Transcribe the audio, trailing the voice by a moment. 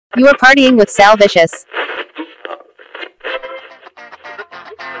You are partying with Salvicious.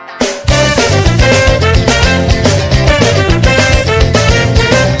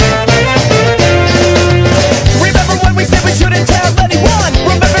 Remember when we said we shouldn't tell anyone?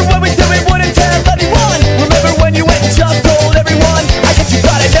 Remember when we said we wouldn't tell anyone? Remember when you went and just told everyone? I guess you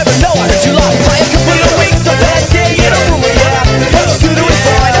thought I'd never know. I heard you lost by a couple of weeks. A bad day in a rumor, yeah. Folks do doing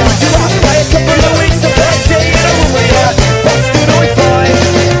fine. I heard you lost by a couple of weeks. A bad day in a rumor, yeah. Folks do doing fine.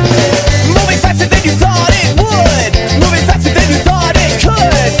 Moving faster than you thought it would. Moving faster than you thought it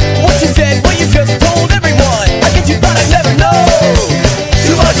could. What you said, what you just told everyone. I guess you thought I'd never know.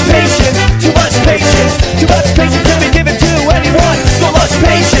 Too much patience, too much patience, too much patience to be given to anyone. So much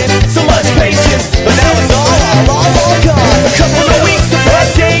patience, but now it's all gone. A couple of weeks, a bad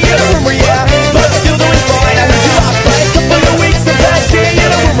day in a rumor, yeah. But still doing fine. I heard you lost by a couple of weeks, a bad day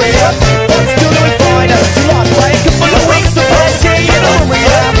in a rumor, yeah. But still doing fine. I heard you lost by a couple of weeks, a bad day in a rumor,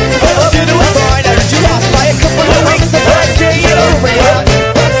 yeah. But still doing fine. I heard you lost by a couple of weeks, a bad day in a rumor, yeah.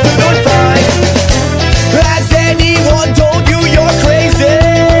 But still doing fine. Has anyone told you you're crazy?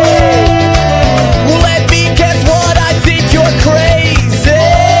 Well, let me guess what I think you're crazy.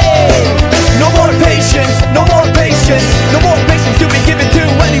 No more patience, no more patience, no more patience to be given to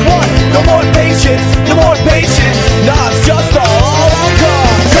anyone. No more patience, no more patience. Nah, it's just all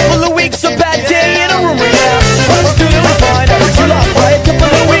gone. Couple of weeks, a bad day in a rumor, yeah. But still doing fine. I heard you lost by a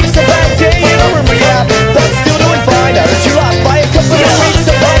couple of weeks, a bad day in a rumor, yeah. But still doing fine. I heard you lost by a couple of weeks,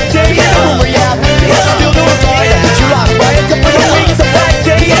 a bad day in a rumor, yeah. But still doing fine. I heard you lost by a couple of weeks, a bad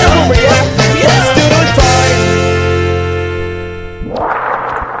day in a rumor, yeah. But still doing fine.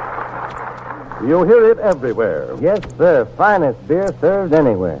 You hear it everywhere. Yes, sir. Finest beer served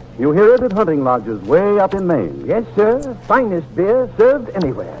anywhere. You hear it at hunting lodges way up in Maine. Yes, sir. Finest beer served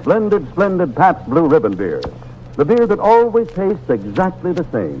anywhere. Splendid Pabst Blue Ribbon beer. The beer that always tastes exactly the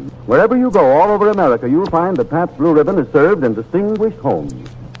same. Wherever you go all over America, you'll find that Pabst Blue Ribbon is served in distinguished homes.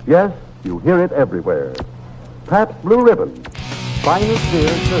 Yes, you hear it everywhere. Pabst Blue Ribbon. Finest beer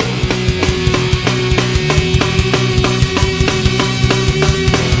served.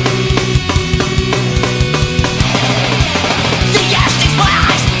 The ash stings my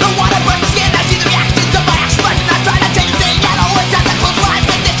eyes, the water burns my skin. I see the reactions of my actions, and I try to take a thing. I know it's time to close my eyes,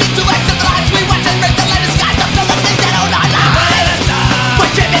 conditioned to exit the lives we watch and break the latest skies up to the things that own our lives.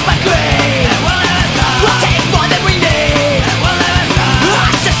 We're driven by greed. We'll take more than we need.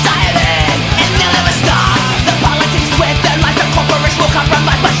 Our society, and they'll never stop. The politics with their lies, the corporation will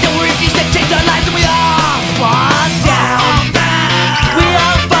compromise, but still we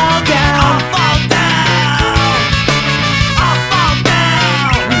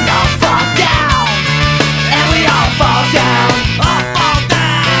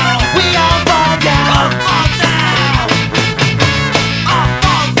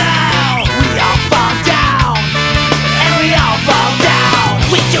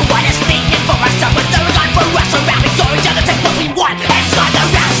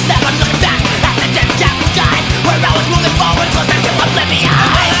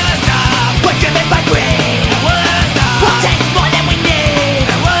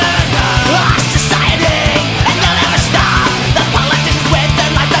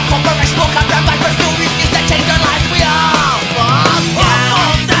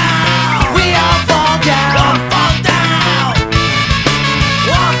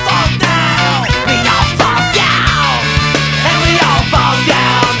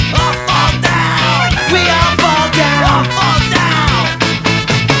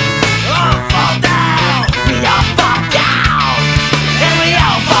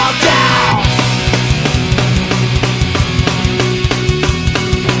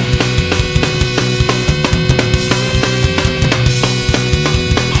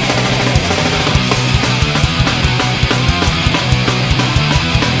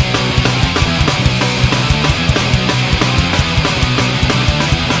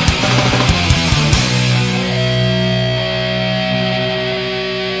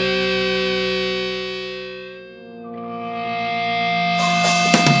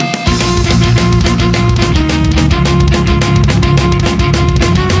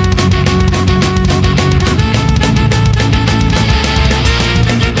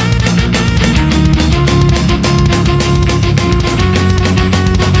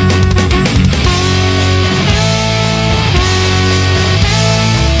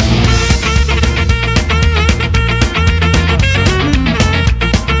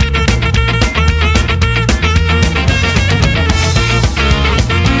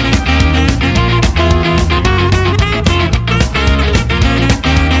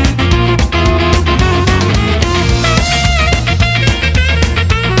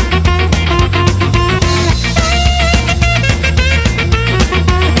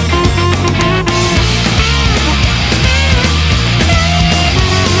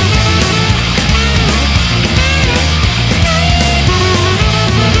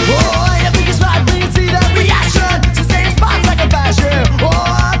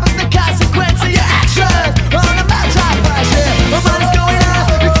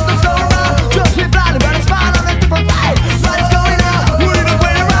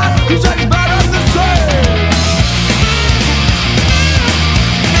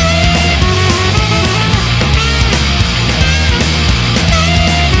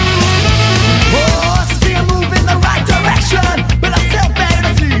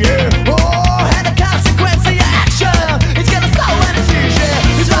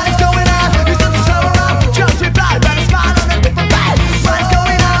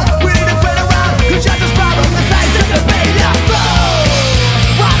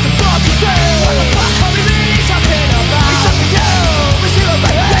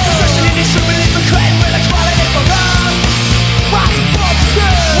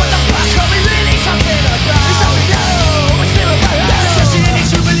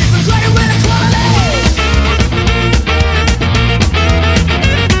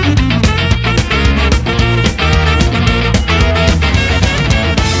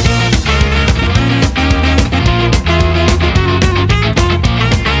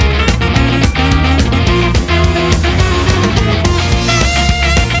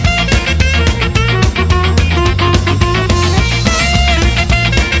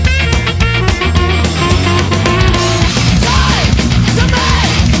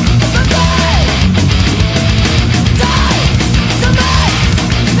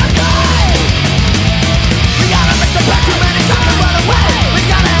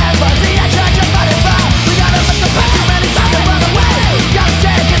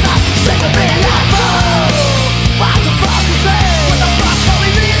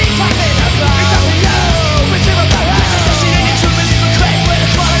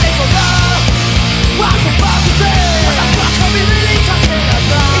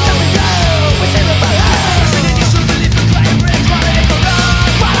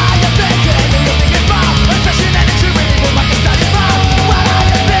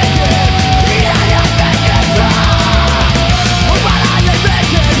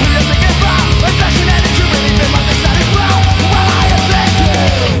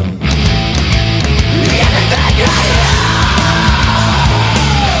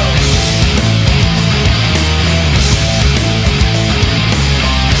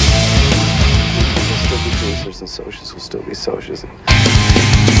socialism.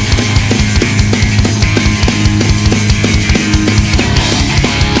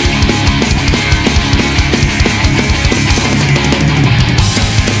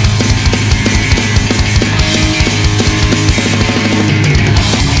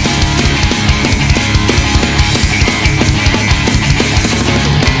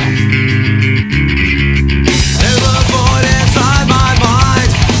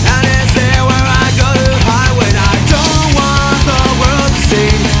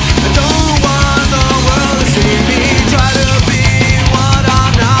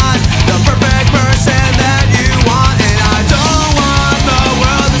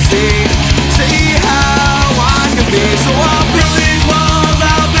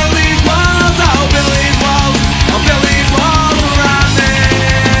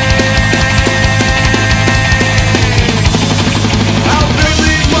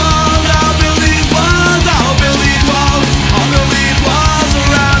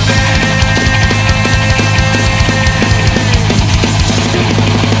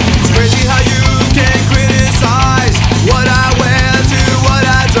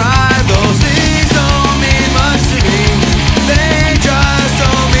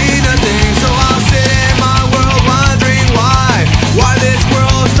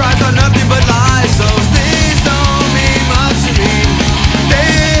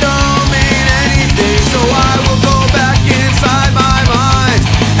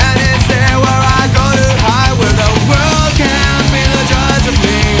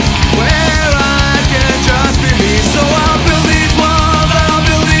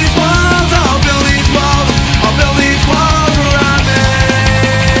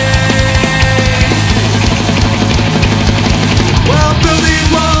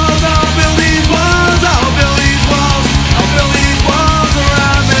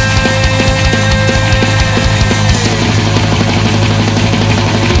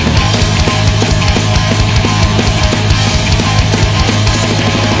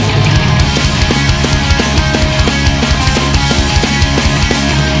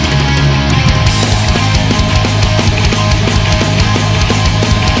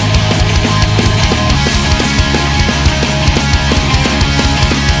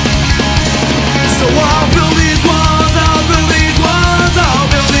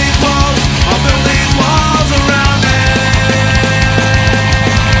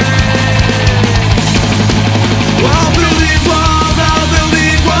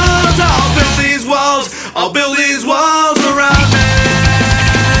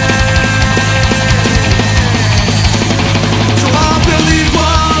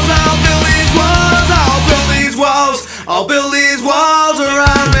 I'll build these walls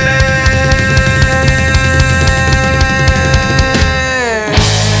around me.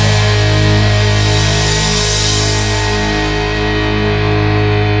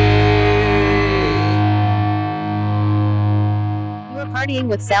 You're partying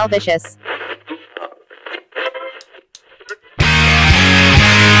with Salvicious.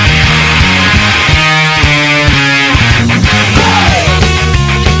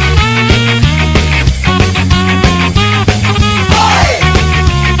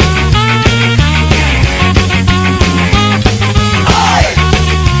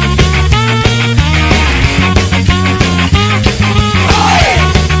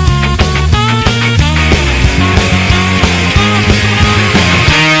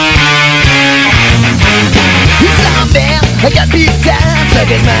 I got beat down, took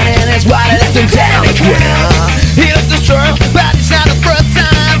his money and his wallet, left him down the corner. He looked destroyed, but it's not the first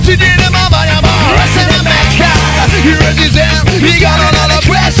time. She did him all by your bar, resting in my car. He raised his hand, he got another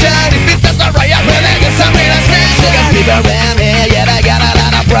question. If it's not right, well, I guess I'm in a sense. There's people around here, yeah, they got a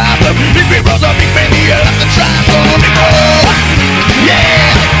lot of problems. If we rose up, big baby, you'll have to try. So people, yeah,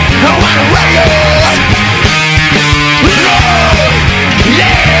 I wanna riot. No,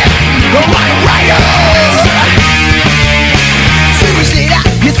 yeah, I wanna riot.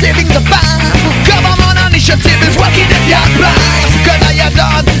 You're saving the farm. Government initiative is working at your plans. Cause all you've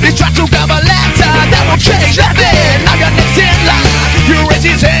done is try to cover letter. That won't change nothing. Now you're next in line. You raise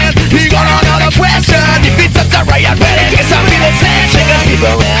his hand, he got another question. If it's such a riot, well, I guess I'm in attention. Cause people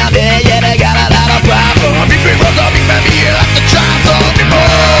around here, yeah, they got a lot of problems. Big big rose up, big baby, you'll have to try. So people,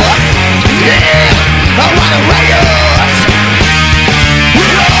 yeah, I wanna riot.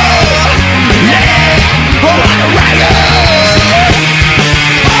 Yeah, I wanna riot.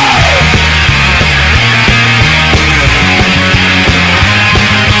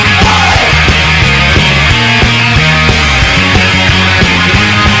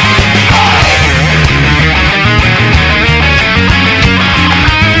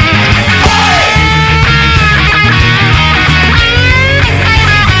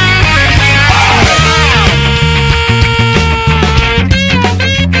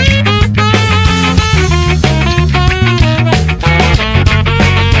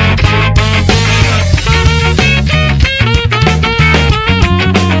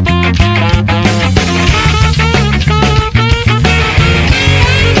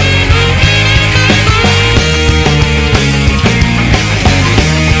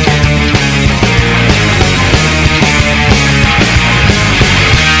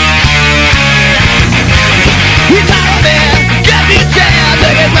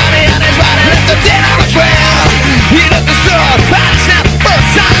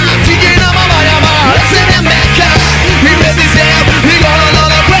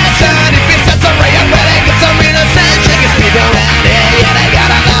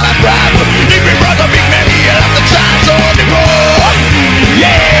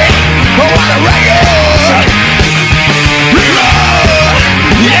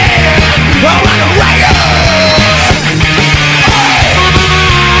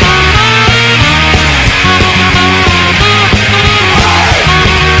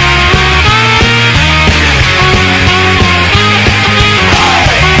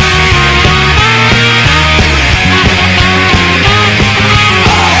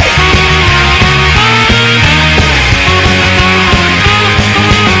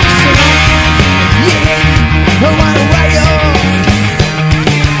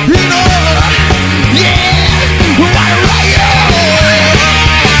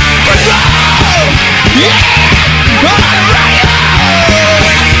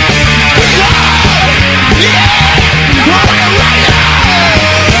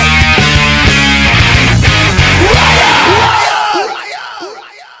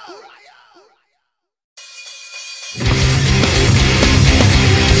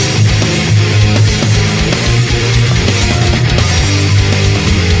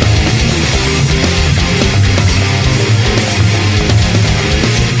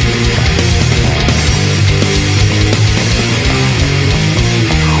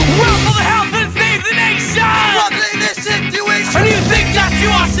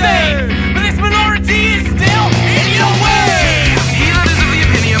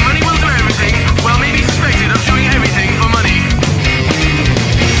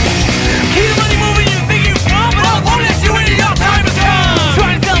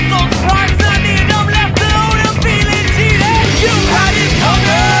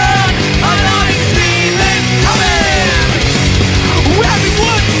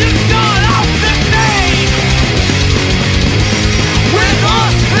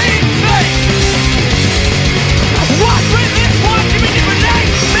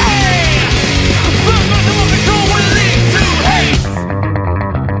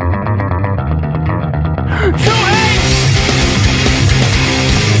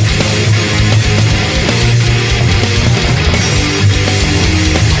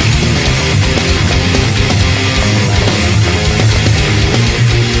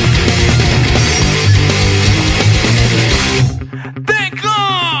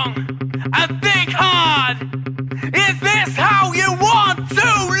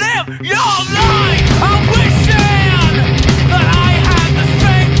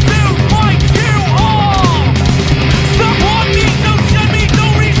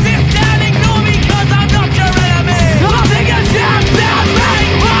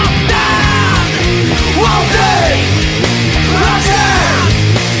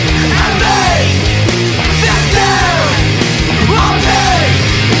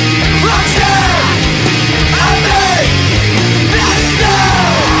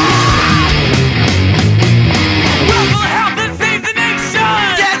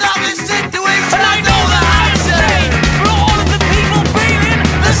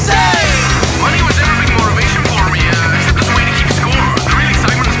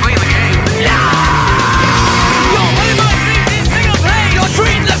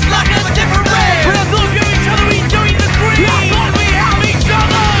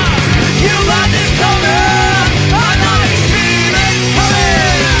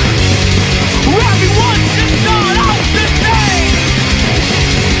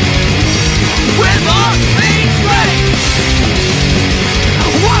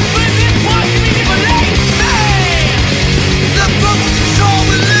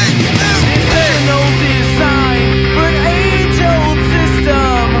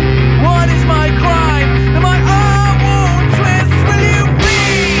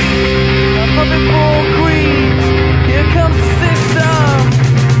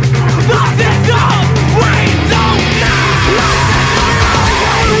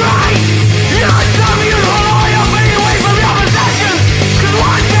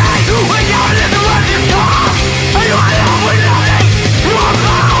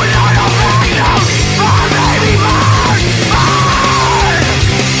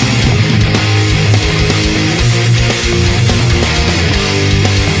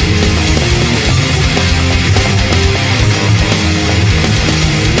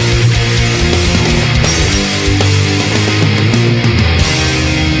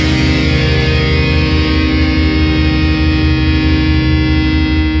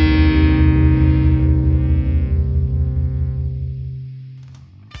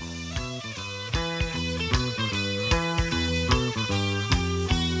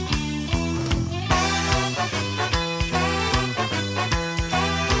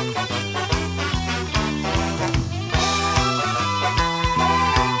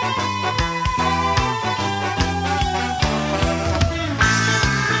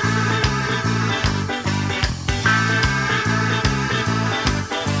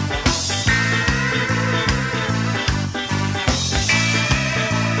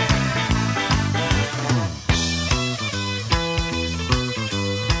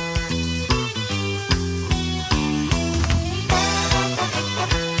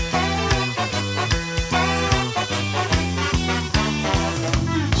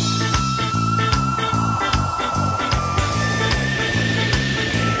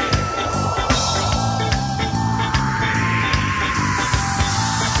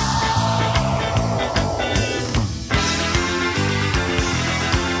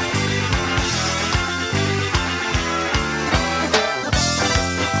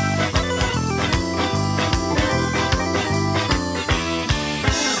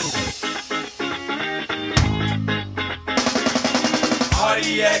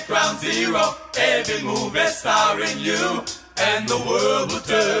 Ground Zero, every movie starring you, and the world will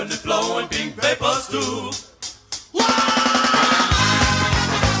turn to flowing pink paper stew.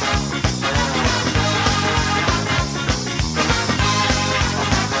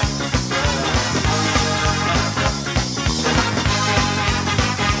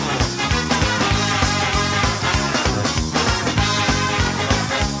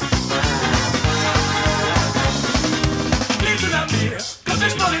 Listen up here, 'cause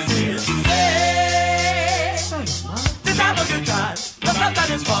this one is here to stay. Let's have a good time, the love that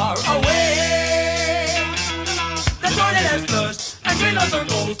is far away. The toilet has flushed, and green lights are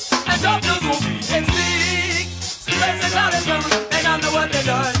gold, and top bills will be extinct. Stress and cloud is come, they don't know what they've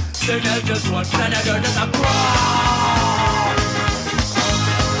done. Signal just one, and a dirt is a crawl.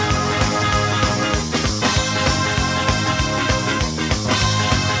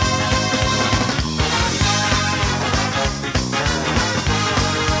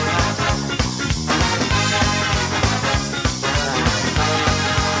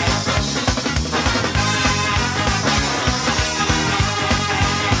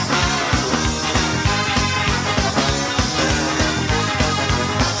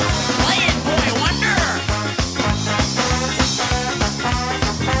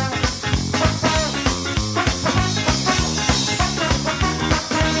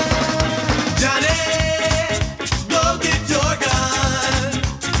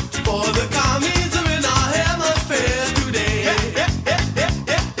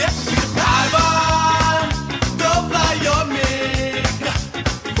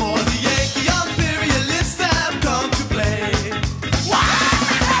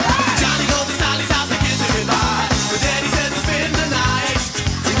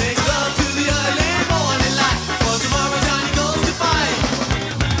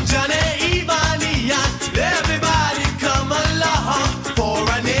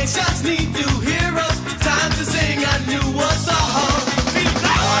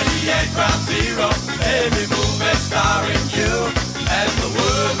 Ground Zero, every movie starring you, and the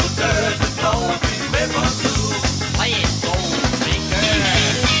world will turn to flowing pink paper stew. Play it,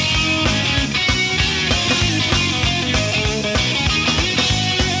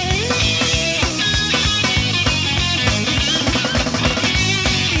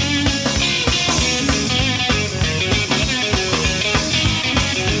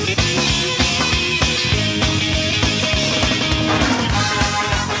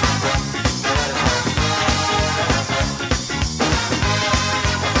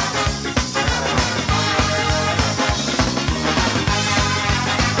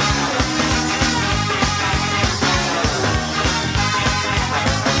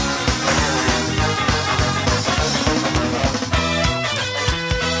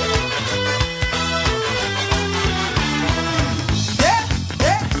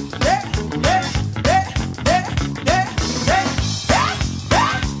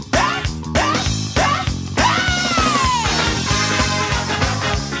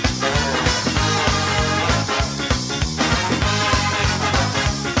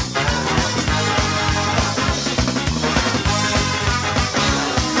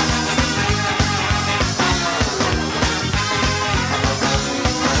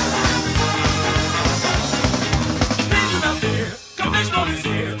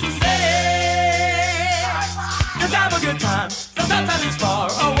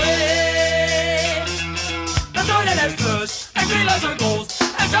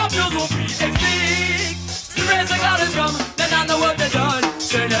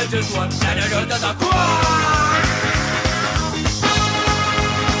 just one, and it does a cry.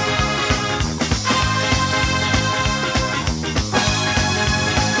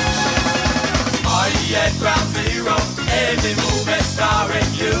 Party at Ground Zero, every movie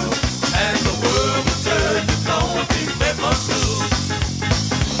starring you, and the world will turn to flowing pink paper stew.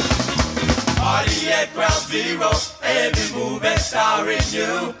 Party at Ground Zero, every movie starring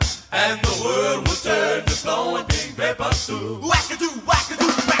you, and the world will turn to flowing pink paper stew. Wackadoo,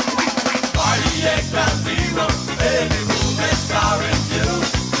 wackadoo, wackadoo. Party at Ground Zero, every movie starring you,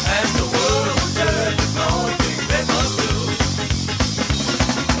 and the world will turn to flowing pink paper stew.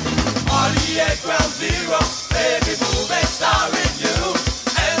 Party at Ground Zero, every movie starring you,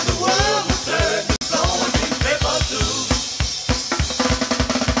 and the world will turn to flowing pink paper stew.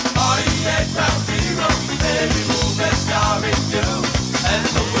 Party at Ground Zero, every movie starring you, and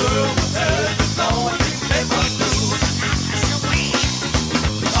the world will turn to flowing pink paper stew.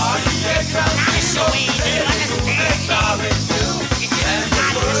 Party at Ground Zero, every movie starring you.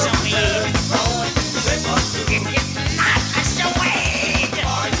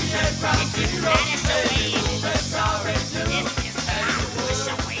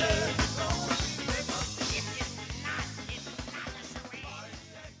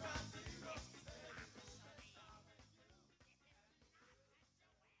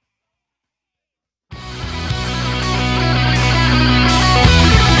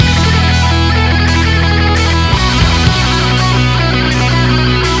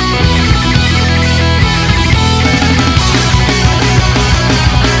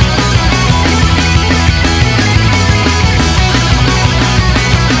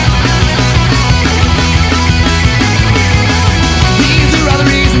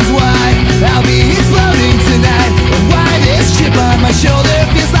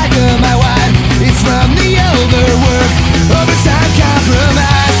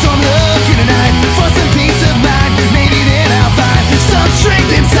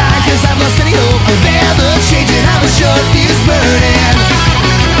 any hope of ever changing. I'm a short fuse burning.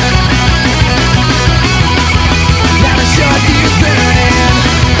 I'm a short fuse burning.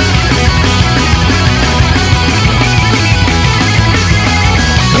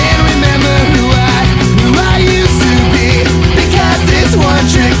 And remember who I used to be, because this one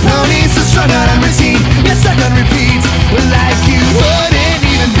trick pony's so strung out on routine, you're stuck on repeat, like you wouldn't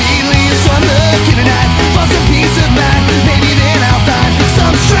even believe. So I'm looking tonight for some peace of mind. Maybe then I'll find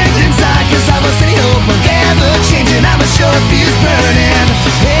some strength inside, cause I lost any hope of ever changing. I'm a short fuse burning.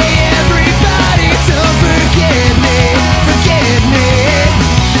 Hey everybody, don't forget me, forget me.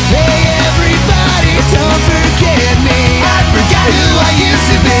 Hey everybody, don't forget me. I forgot who I used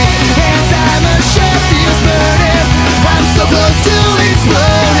to be, and I'm a short fuse burning. I'm so close to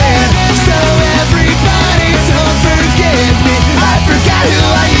exploding. So everybody, don't forget me. I forgot who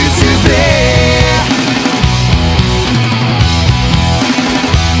I used to be.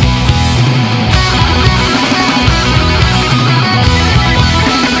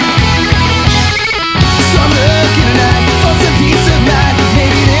 So I'm looking tonight for some peace of mind.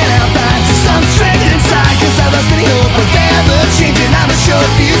 Maybe then I'll find some strength inside, cause I lost any hope of ever changing. I'm a short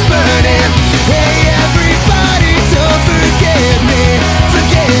fuse burning. Hey everybody, don't forget me,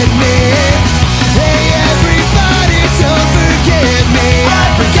 forget me. Hey everybody, don't forget me. I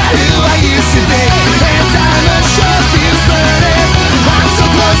forgot who I used to be, and I'm a short fuse burning. I'm so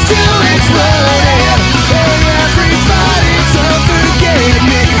close to exploding. Hey everybody, don't forget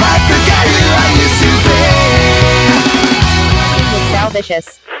me. I forgot who I used to be. With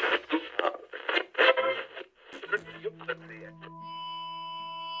Salvicious.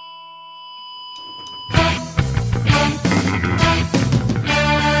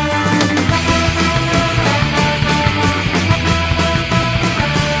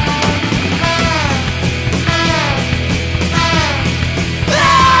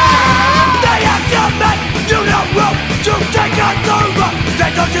 They have government, you know rope to take us over. They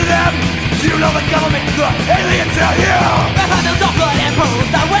talk to them, you know the government, the aliens are here. The handles of blood and proof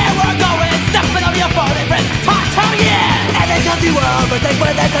that where we're going, stepping on your phone and friends, hot yeah. And they come to overtake,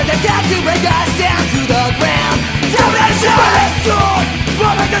 but they turn their gas to bring us down to the ground. Domination! Sword,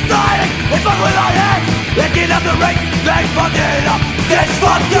 running deciding, it's fun with our heads. Licking up the rate, they fucked it up, this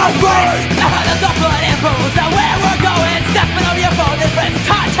fucked up race. The handles of blood and proof that where we're going, stepping on your phone and friends,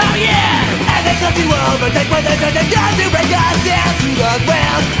 hot yeah. And they come to overtake, but they turn their gas to bring us down to the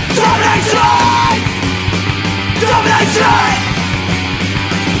ground. Domination! Domination!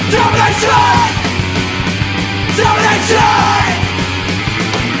 Domination! Domination!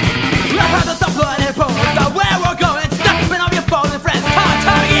 The handles of blood and proof that where we're going, stepping on your phone and friends, hot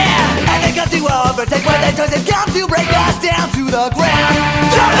yeah. And they come to overtake, but they turn their gas to bring us down to the ground.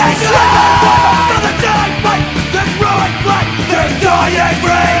 Domination! For the dying fight, this ruined fight, this dying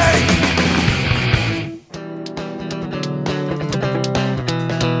race.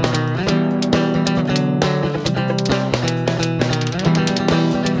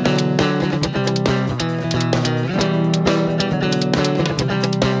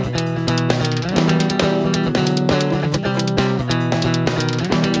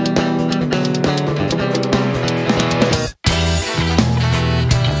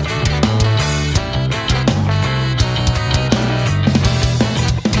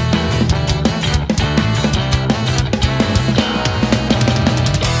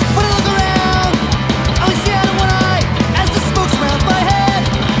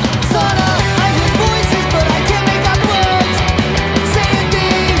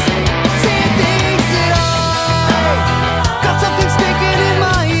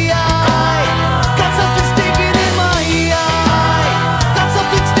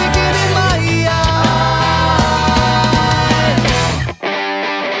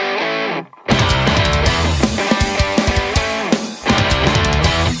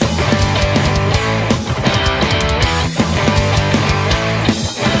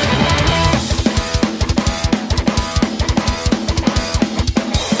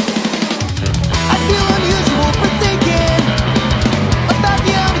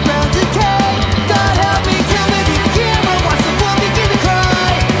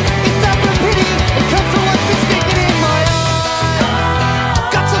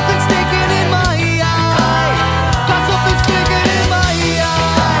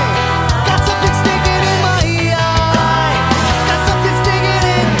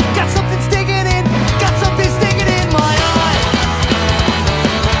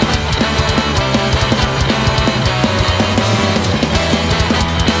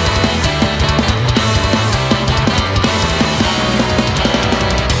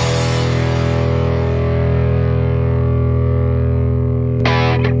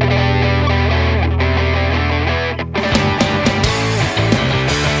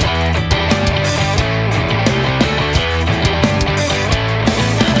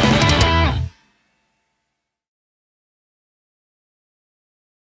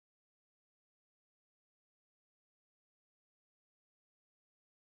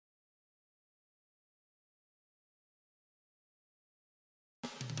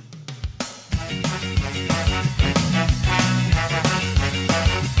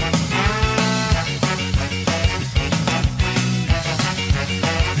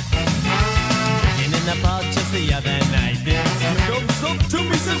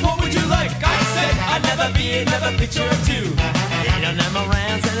 another beer, another picture or two. Ate on them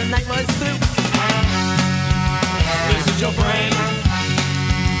rounds and the night was through. This is your brain.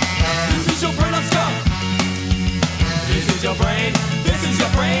 This is your brain on Ska. This is your brain. This is your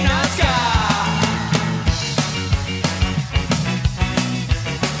brain on Ska.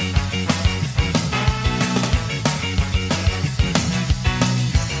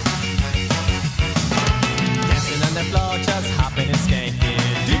 Dancing on the floor, just hopping and skanking.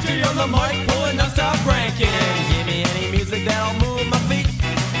 DJ on the mic, pulling up, stop cranking. Give me any music that'll move my feet.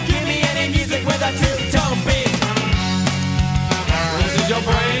 Give me any music with a two-tone beat. This is your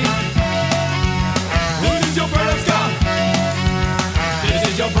brain. This is your brain on Ska. This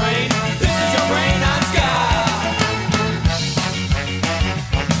is your brain. This is your brain on Ska.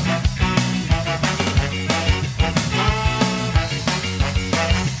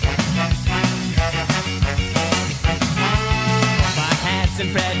 My hats and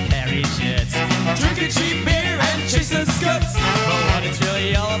Fred Perry shirts, drinking cheap beer and chasing skirts. But what it's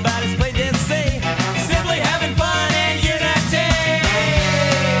really all about is play, dance, say, simply having fun and unity.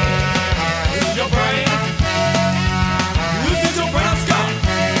 This is your brain. This is your brain on Ska.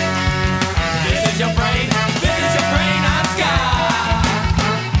 This is your brain. This is your brain on Ska.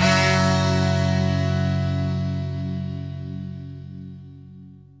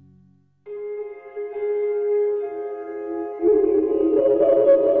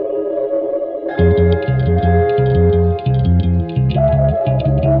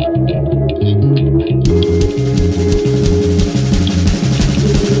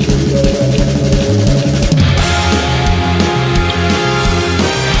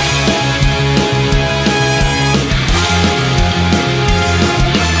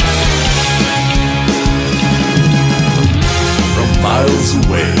 From miles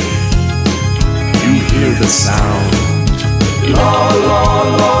away, you hear the sound. La la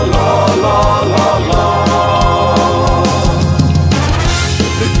la la la la la.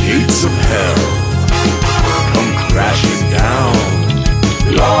 The gates of hell come crashing down.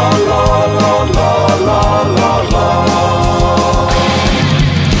 La la la la la la la.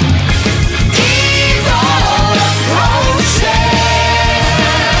 Evil approaches,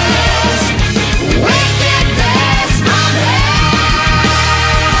 wickedness from hell,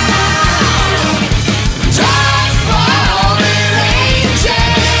 dark fallen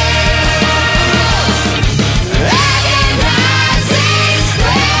angels, agonizing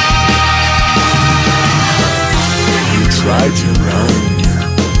spells. You try to run,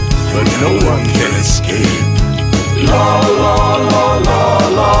 but no one can escape. La la la la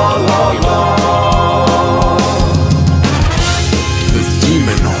la la la. The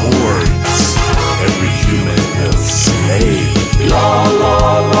demon hordes, every human will slay. La la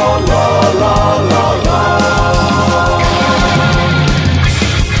la la la la la.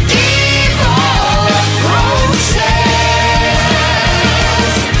 Evil approaches,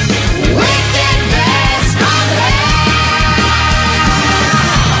 wickedness from hell,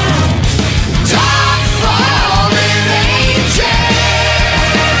 dark fallen angels,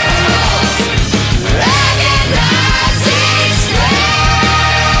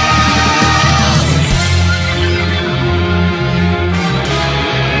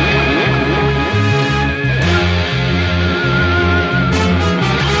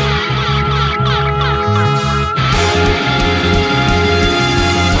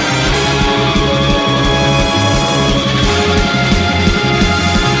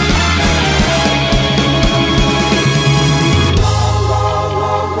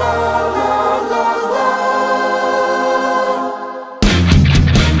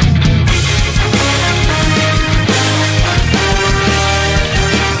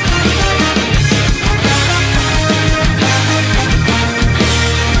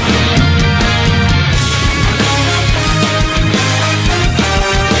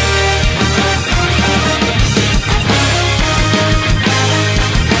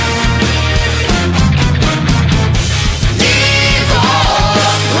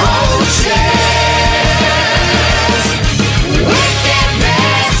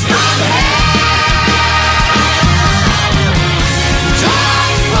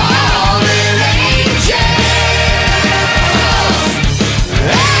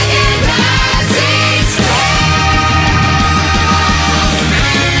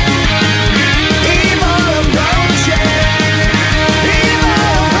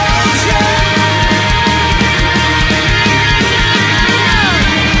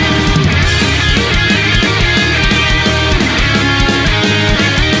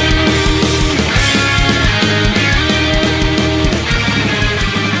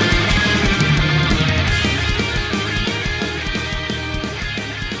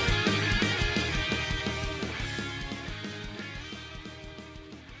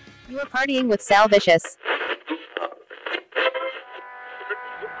 You are partying with Salvicious.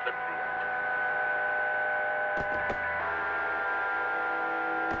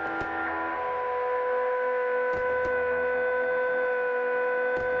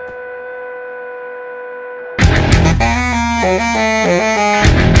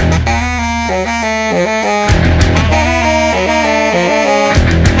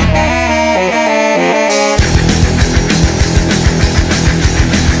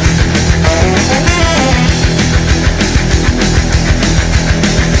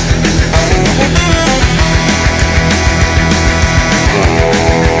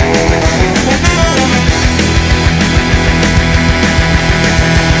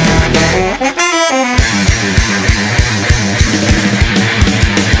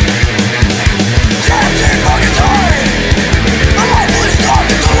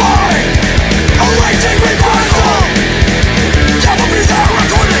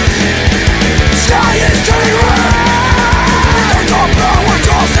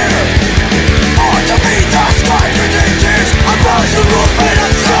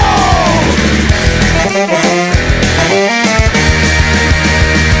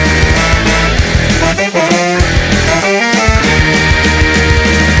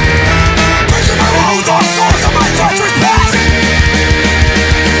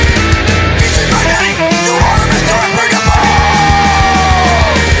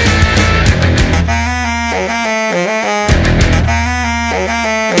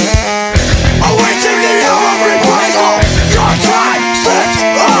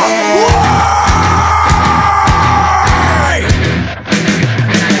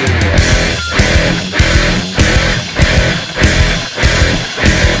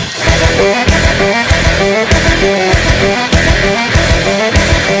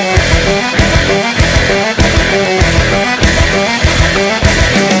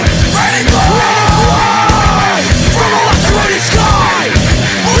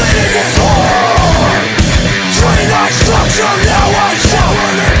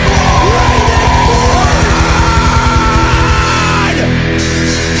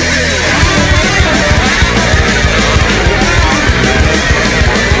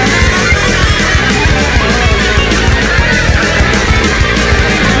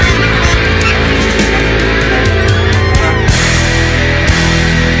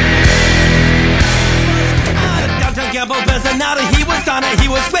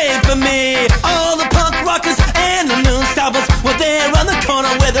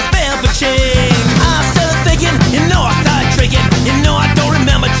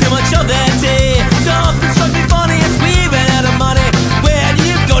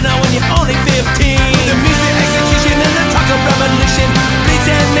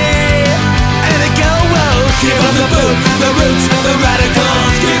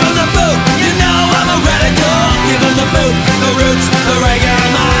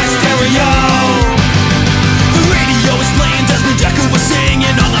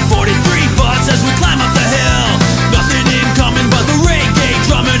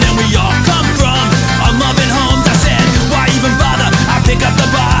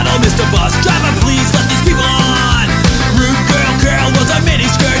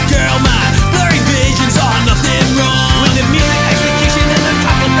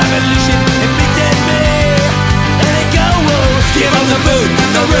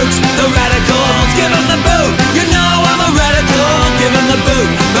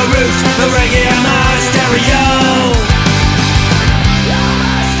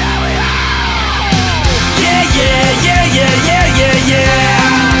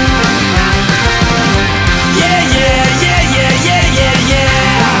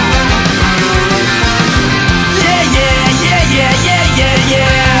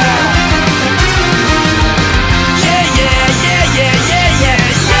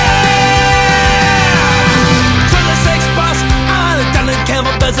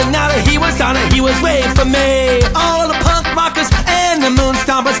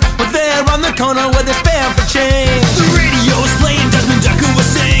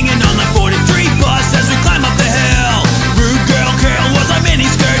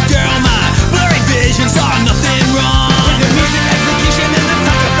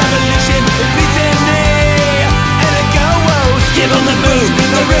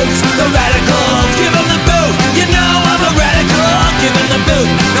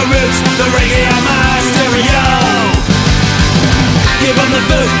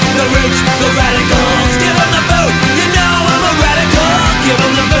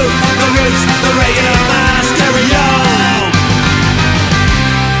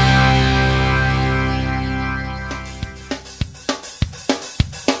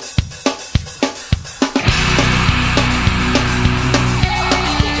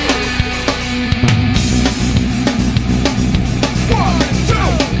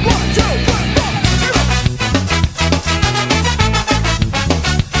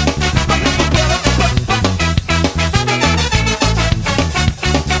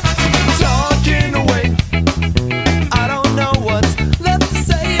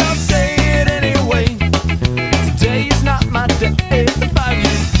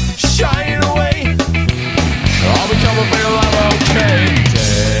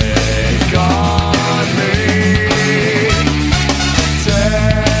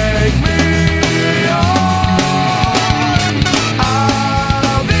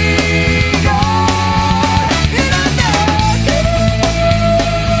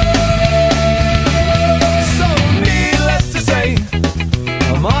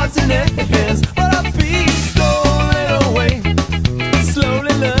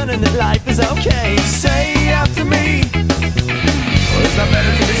 is that okay? Say after me. Or is that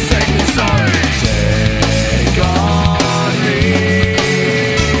better to be safe than sorry? Take on me.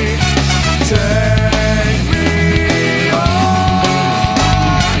 Take me on.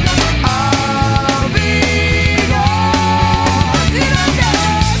 I'll be gone.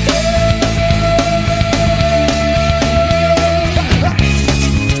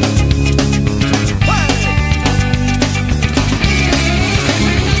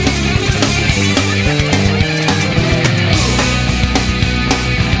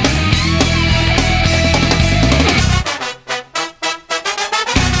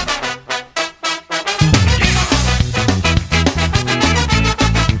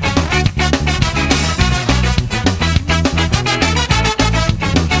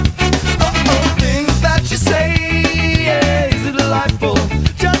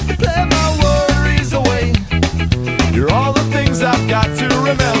 I've got to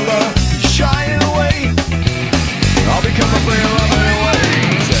remember, shying away. I'll become a player of anyway.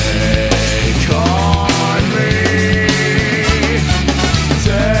 Take on me.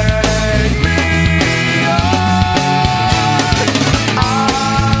 Take me on.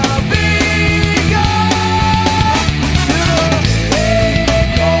 I'll be gone.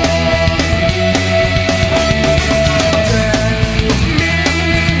 Take on me.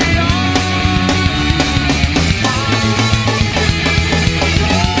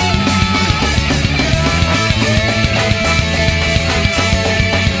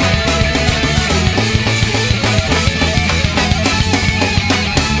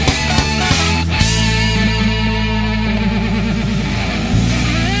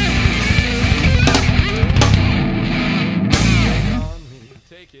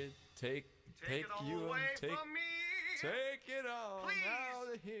 Take you away from me. Take it all out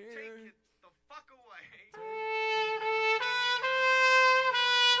of here. Take it the fuck away.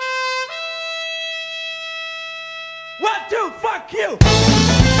 1, 2, fuck you.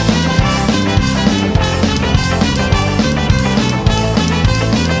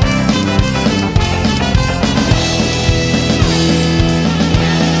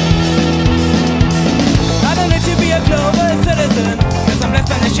 I don't need to be a global citizen, 'cause I'm less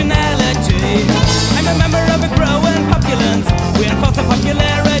by nationality. I'm a member of a growing populace. We enforce a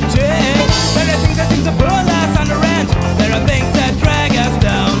popularity. There are things that seem to pull us on the rent. There are things that drag us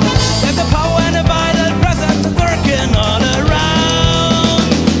down. There's a power and a vital presence that's lurking all around.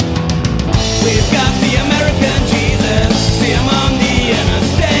 We've got the American Jesus, see him on the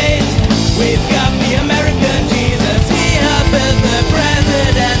interstate. We've got the American Jesus, he helped build the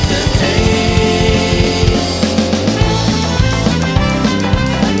president's estate.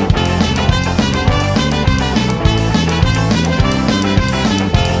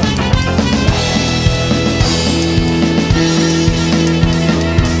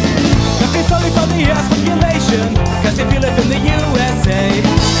 US population, 'cause if you live in the USA,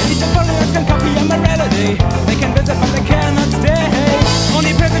 at least the foreigners can copy your morality. They can visit but they cannot stay.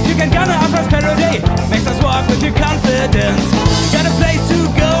 Only present you can garner our prosperity. Makes us walk with your confidence. Got a place to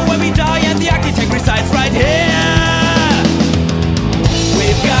go when we die, and the architect resides right here.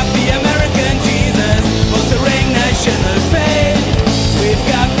 We've got the American Jesus, bolstering national faith. We've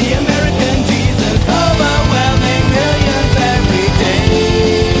got the American Jesus, overwhelming millions every day.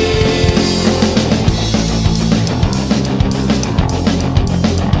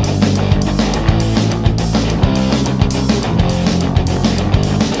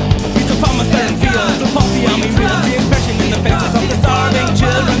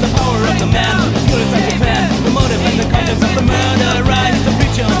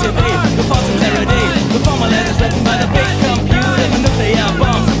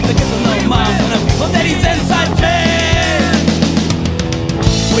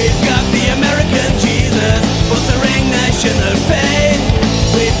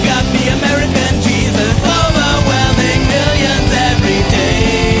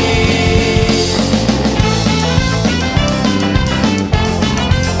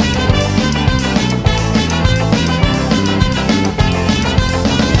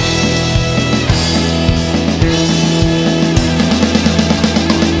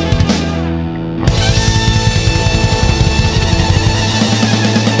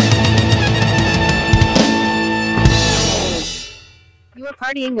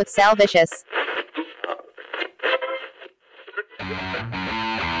 Partying with Salvicious.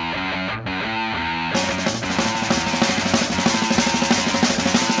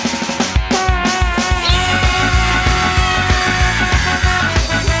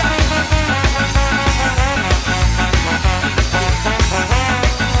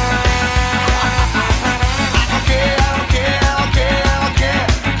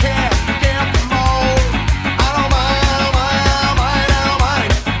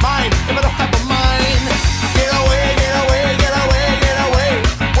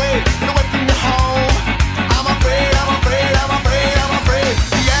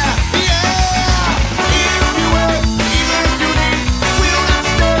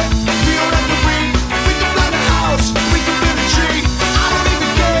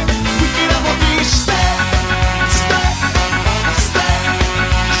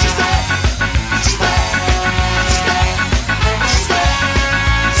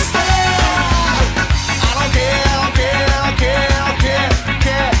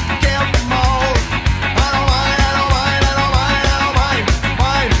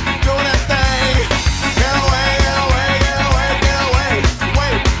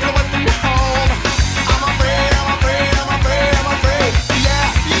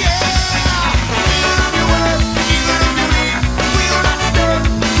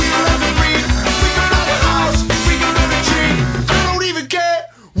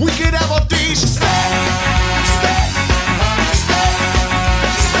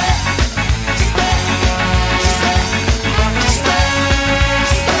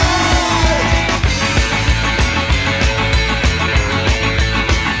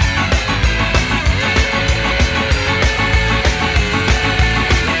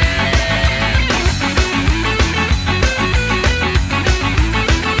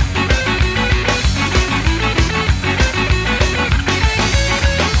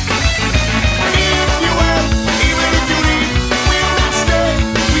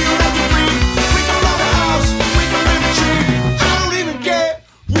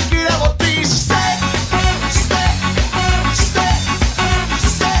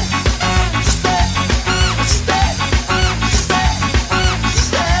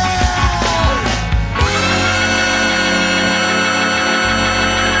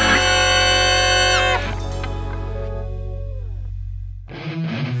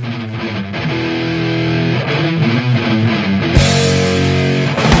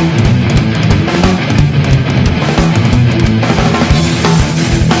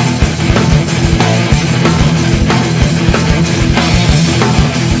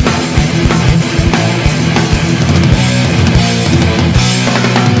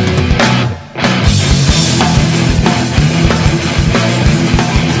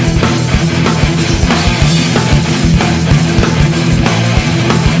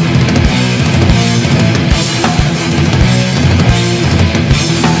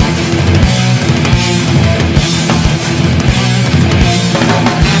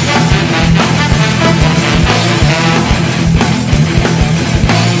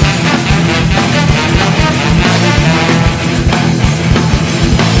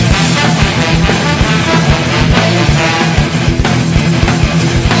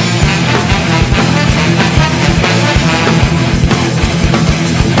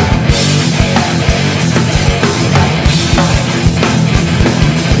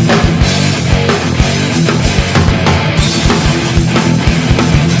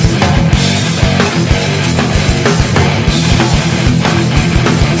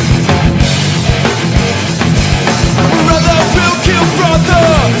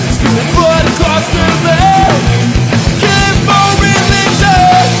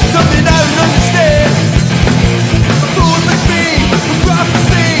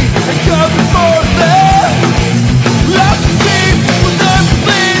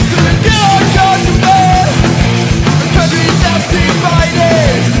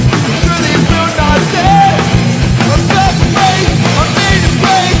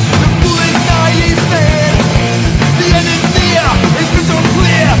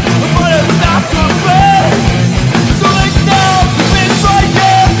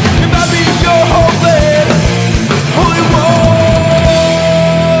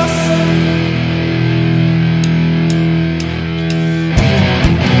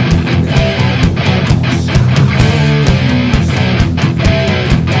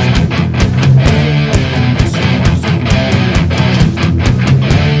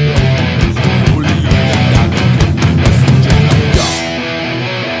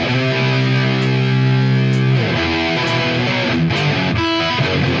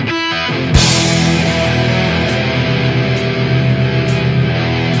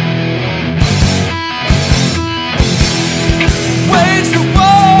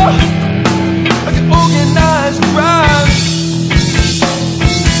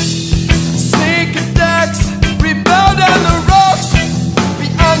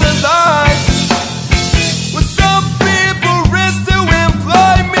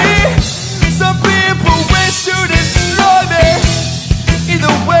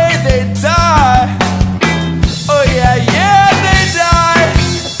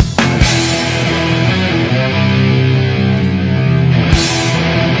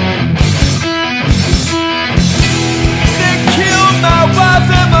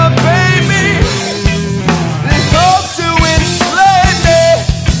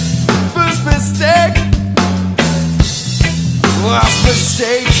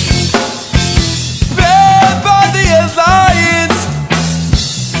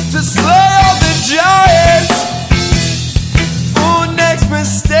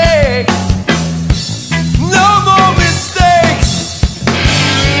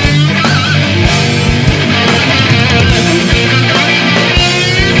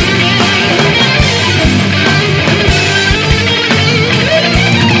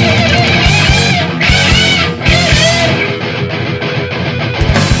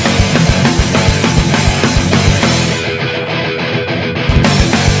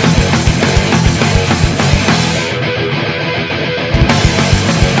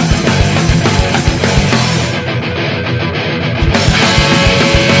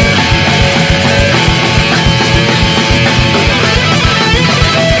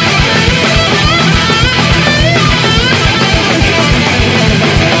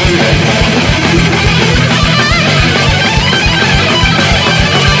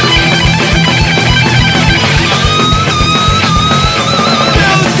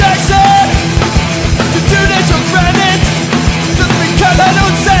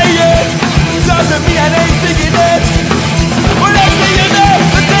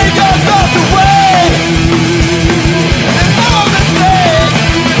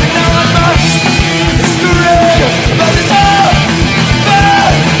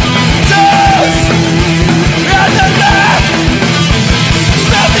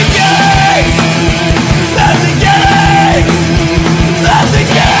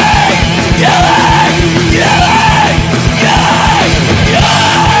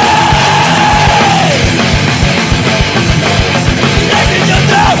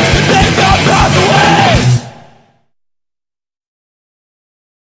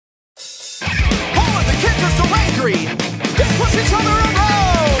 agree. They push each other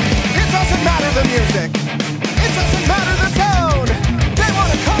around. It doesn't matter the music. It doesn't matter the sound. They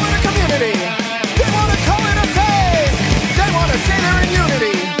wanna call it a community. They wanna call it a faith. They wanna say they're in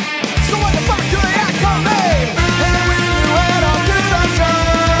unity. So what the fuck do they act on me? And when you head up to the show,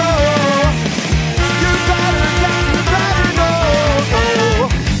 you better guess, you better know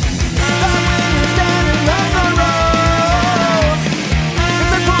that when you're standing up the road, if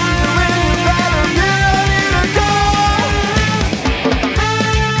they pull you in, you better be ready to go.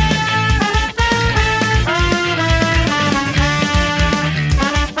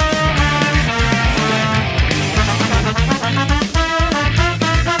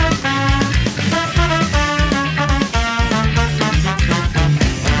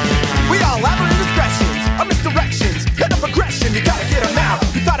 We all have our indiscretions, our misdirections, hit up aggression, you gotta get them out.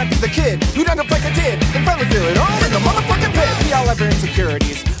 You thought I'd be the kid who'd end up like I did, and finally feel it all in the motherfucking pit. We all have our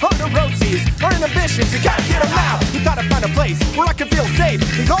insecurities, our neuroses, our inhibitions, you gotta get them out. You thought I'd find a place where I could feel safe,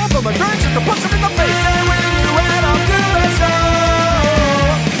 and go from a urge to punch them in the face. And when you head up to the show,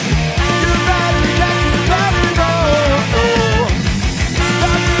 you better guess, you better know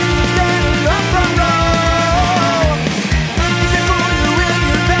that when you're standing up front row, if they pull you in,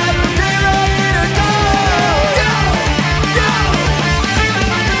 you better be ready to go. Go!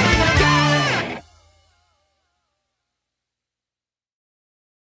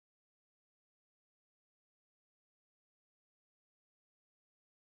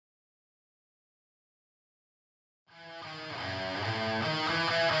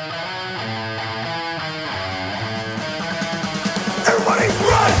 Everybody's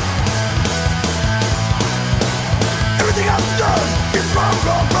right. Everything I've done is wrong,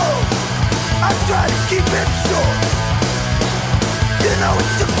 wrong, wrong. I try to keep it short. You know it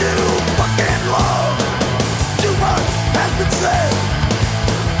took too fucking long. Too much has been said.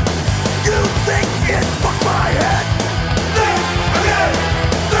 You think it fucked my head? Think again.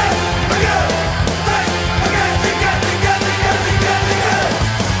 Think again. Think again. Think again. Think again. Think again. Think again. Think again.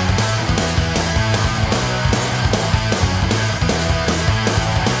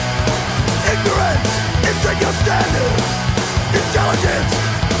 Ignorance, it's in your standard. Intelligence,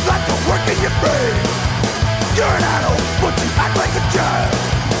 lack of work in your brain. You're an adult, but you act like a child.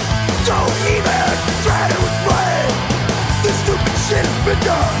 Don't even try to explain. This stupid shit has been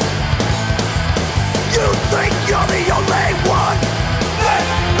done. You think you're the only one? Think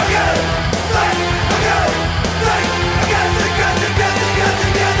again. Think again. Think again. Think again. Think again. Think again.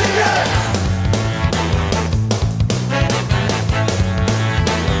 Think again. Think again.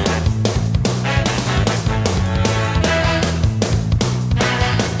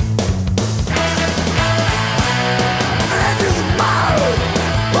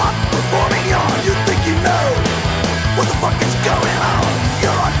 What the fuck is going on?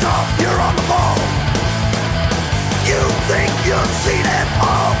 You're on top, you're on the ball. You think you've seen it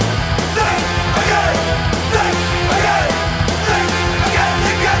all? Think again, think again, think again,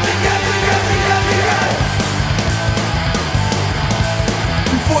 think again, think again, think again, think again, think again.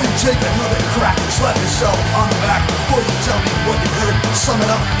 Before you take another crack, slap yourself on the back. Before you tell me what you heard, sum it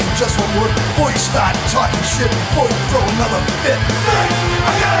up in just one word. Before you start talking shit, before you throw another fit. Think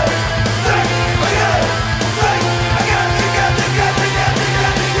again, think again.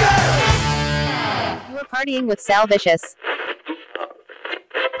 You are partying with Salvicious.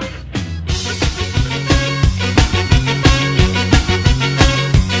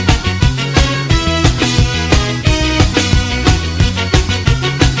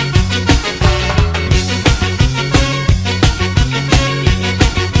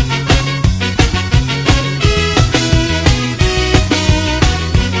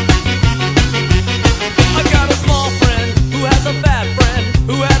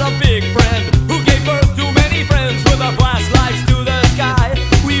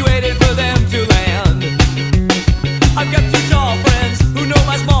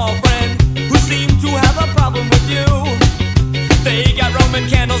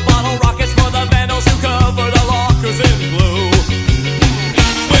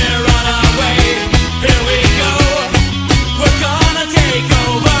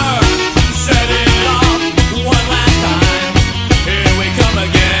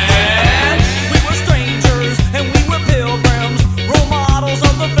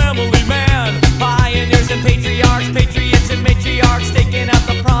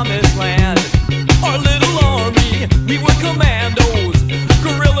 Our little army, we were commandos,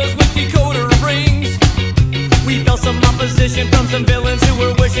 guerrillas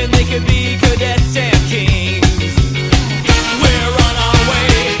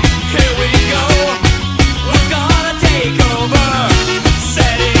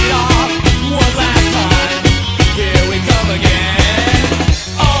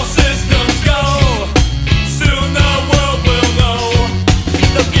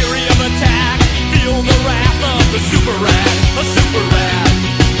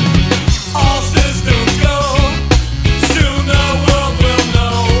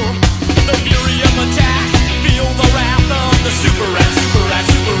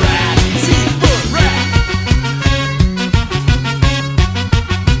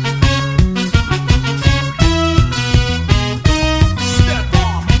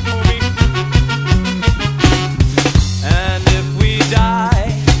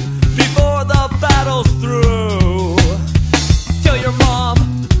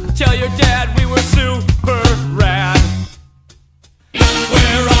you're dead, we were super rad.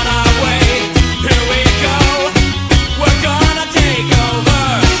 We're on our way, here we go. We're gonna take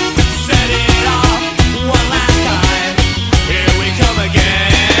over, set it off one last time. Here we come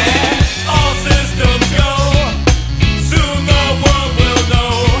again. All systems go, soon the world will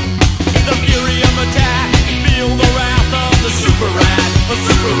know the fury of attack. Feel the wrath of the super rad, the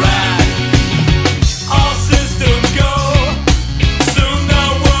super rad. All systems go, soon the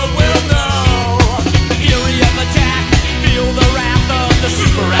world will know the fury of attack. Feel the wrath of the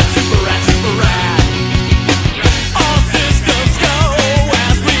super rad, super rad, super rad. All systems go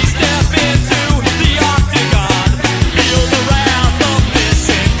as we step into the octagon. Feel the wrath of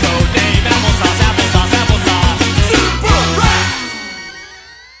mission code name applesauce, applesauce, applesauce. Super rad.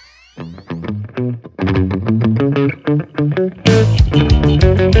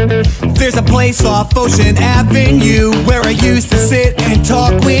 There's a place off Ocean Avenue where I used to sit and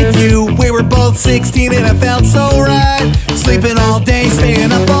talk with you. We were both 16 and it felt so right. Sleeping all day,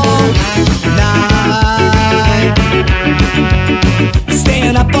 staying up all night.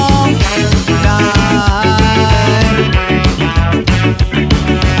 Staying up all night.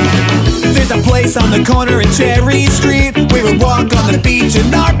 There's a place on the corner in Cherry Street. We would walk on the beach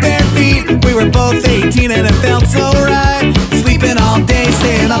in our bare feet. We were both 18 and it felt so right. Sleeping all day,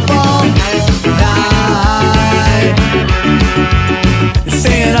 staying up all night.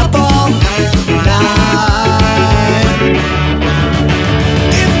 Staying up all night.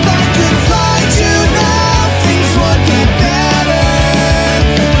 If I could find you now, things would get better.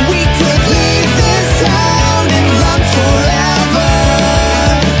 We could leave this town and run forever.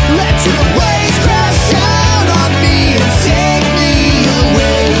 Let your waves crash down on me and take me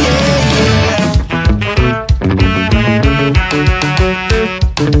away,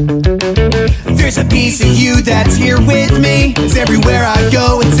 There's a piece of you that's here with me. It's everywhere I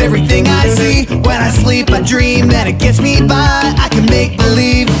go, it's everything I see. When I sleep, I dream that it gets me by. I can make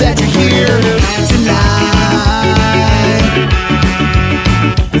believe that you're here tonight.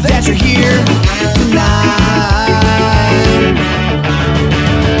 That you're here tonight.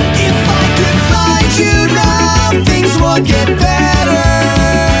 If I could find you now, things would get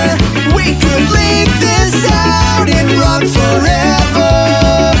better. We could leave this town and run forever.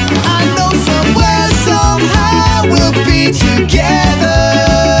 I know somewhere, somehow we'll be together.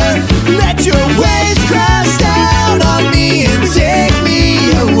 Let your waves crash down on me and take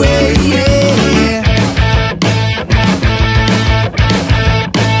me away,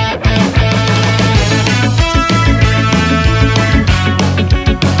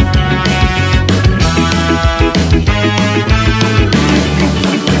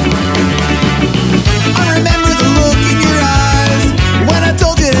 I remember the look in your eyes when I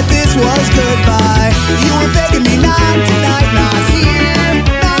told you that this was goodbye. You were begging me not tonight, not here,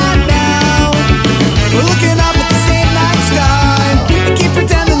 not now. We're looking up at the same night sky and keep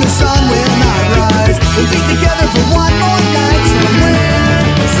pretending the sun will not rise. We'll be together for one more night somewhere,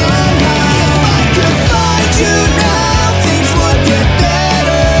 somehow. If I could find you now, things would get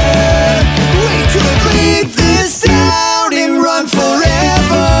better. We could leave this town and run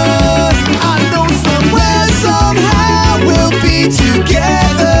forever. I know somewhere, somehow we'll be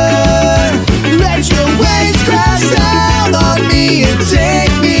together. Let your waves crash down on me and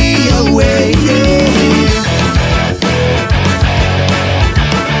take me away,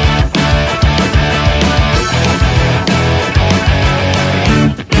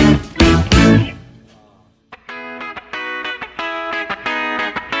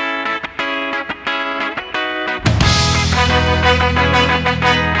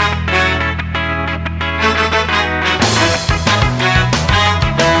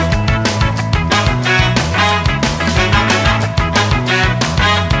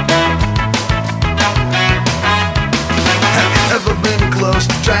 Have you ever been close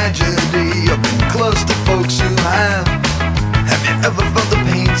to tragedy or been close to folks who have? Have you ever felt the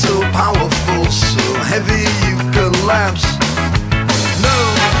pain so powerful, so heavy you collapse? No,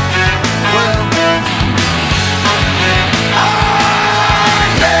 well, I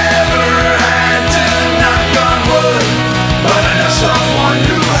never had to knock on wood, but I know someone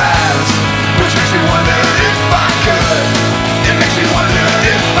who has, which makes me wonder if I could. It makes me wonder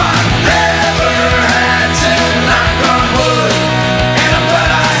if I never had to knock on wood, and I'm glad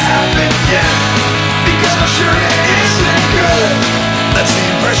I haven't yet, because I'm sure it isn't good. That's the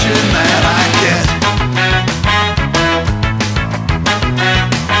impression that I get.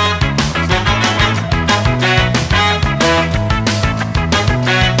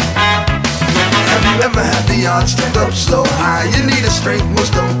 Have you ever had the odds stacked up so high you need a strength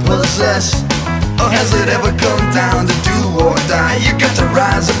most don't possess? Or Has it ever come down to do or die? You got to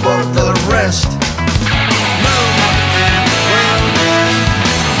rise above the rest.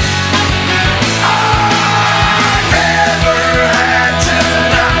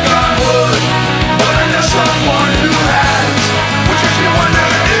 Someone who has, which makes me wonder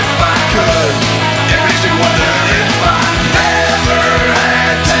if I could. It makes me wonder if I never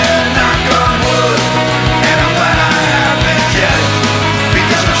had to knock on wood. And I'm glad I haven't yet,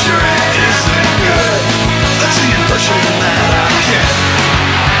 because I'm sure it isn't good. That's the impression that I get.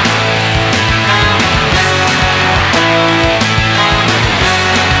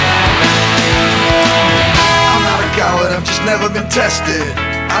 I'm not a coward, I've just never been tested.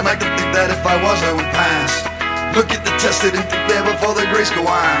 I'd like to think that if I was, I would pass. Look at the tested and prepare before the grace go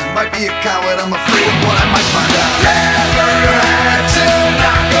on. Might be a coward, I'm afraid of what I might find out. Never had to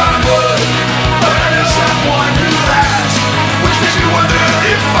knock on wood, but I know someone who has, which makes me wonder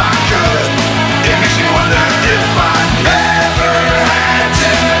if I could. It makes me wonder if I never had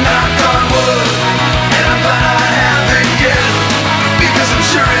to knock on wood. And I'm glad I haven't yet, because I'm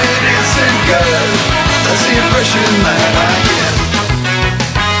sure it isn't good. That's the impression that I get.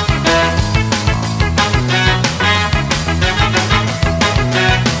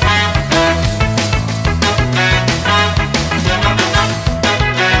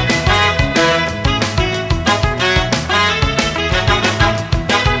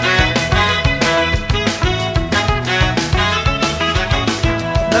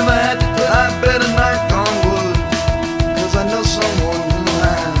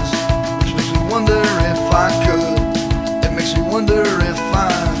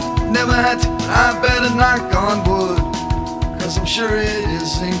 Knock on wood, 'cause I'm sure it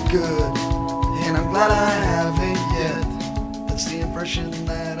isn't good, and I'm glad I haven't yet. That's the impression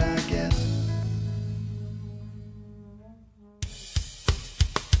that I get.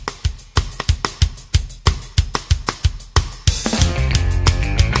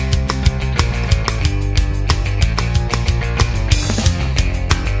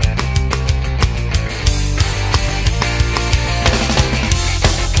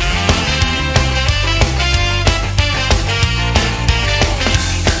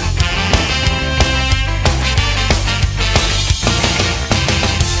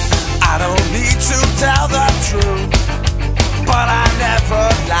 Tell the truth, but I never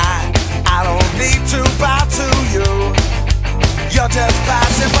lie. I don't need to bow to you. You're just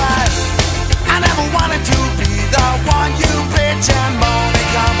passing by. I never wanted to be the one you bitch and moan and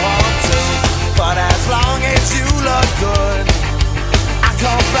come home to, but as long as you look good, I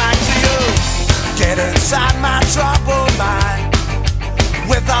come back to you. Get inside my troubled mind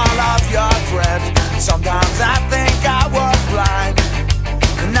with all of your dread. Sometimes I think I was blind,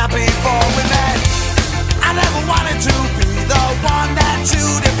 and not before we met. I never wanted to be the one that you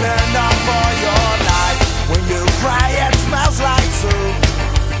depend on for your life. When you cry, it smells like soup.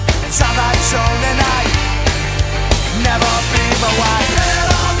 Sounds like Shoney night. Never be my wife.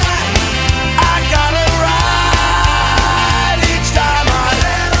 I gotta ride each time I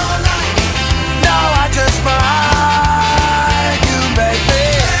let all night. No, I just might. You make me.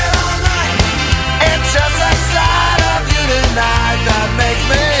 It's just a side of you tonight that makes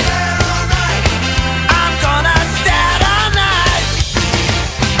me.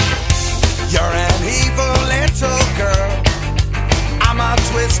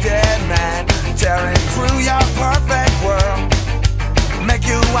 Twisted man, tearing through your perfect world, make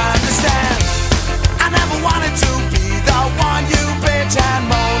you understand. I never wanted to be the one you bitch and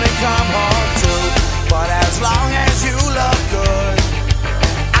moan and come home to, but as long as you look good,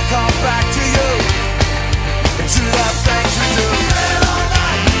 I come back to you, to the things we do.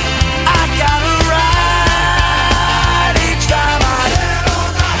 I gotta ride each time I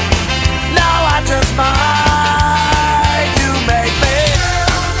no, I just might.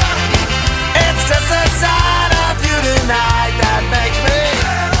 Tonight that makes me.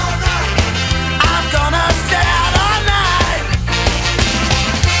 I'm gonna stay out all night.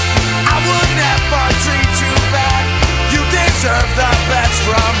 I would never treat you bad. You deserve the best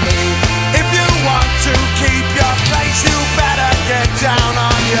from me. If you want to keep your place, you better get down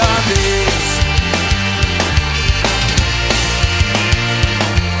on your knees.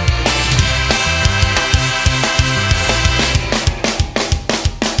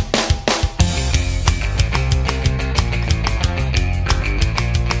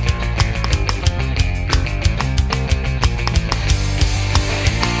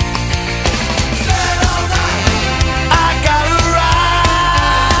 I gotta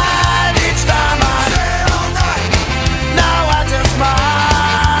ride each time I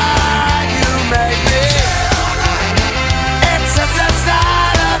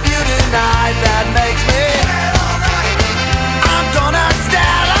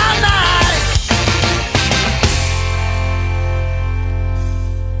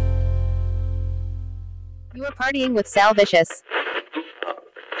Partying with Salvicious.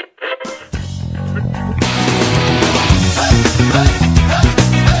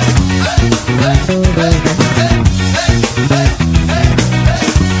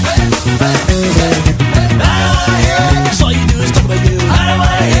 Cause all you do is talk about you. I don't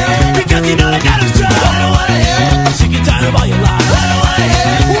wanna hear it. Because you know that God is true. I don't wanna hear it. I'm sick and tired of all your lies. I don't wanna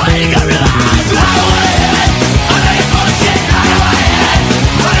hear it. Why you gotta realize? I don't wanna hear it. I know you're full of shit. I don't wanna hear it.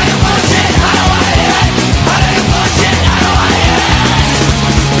 I know you're full of shit. I don't wanna hear it. I know you're full of shit. I don't wanna hear it.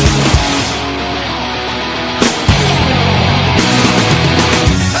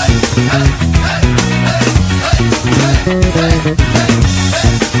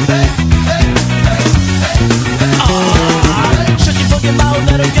 Shut your fucking mouth,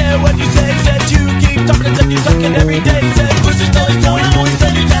 I don't care what you say. Said you keep talking as if you're talking every day. Said push your stories, tell me more,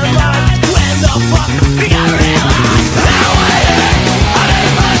 said you tell lies. When the fuck we gotta realize? I don't wanna hear it. I know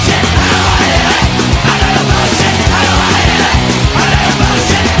you're full of shit. I don't wanna hear it. I know you're full of shit. I don't wanna hear it. I know you're full of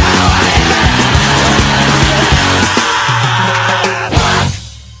shit. I don't wanna hear it.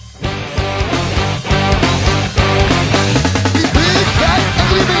 Big, fat,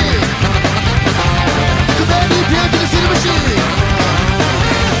 ugly man. The man who appeared to the city machine.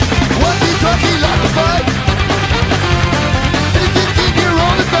 Walkie-talkie like a fight. And he can keep you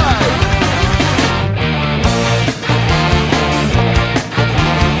on the fight.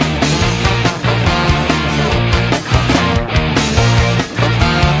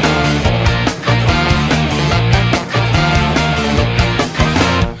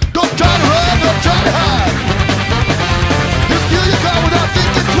 Don't try to run, don't try to hide. You steal your car without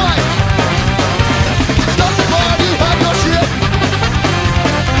thinking twice. Stop the party, have your shit.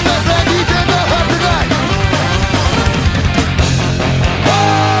 That brandy did not have tonight. Oh,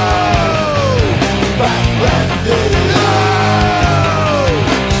 Fat Brandy. No,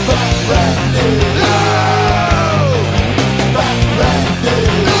 Fat Brandy. No, Fat Brandy.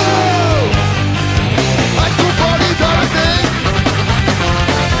 No. High school parties are a thing.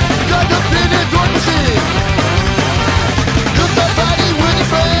 Got the pin and door machine. You start fighting with your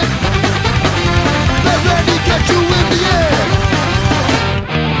friend. Let Randy catch you in the end.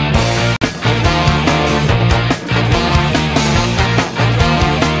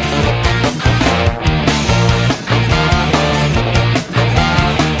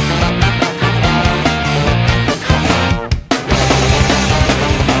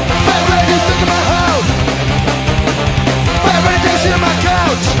 Fat Randy, stick in my house. Fat Randy, take shit on my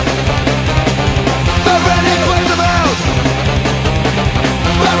couch. Fat Randy, clean the mouse.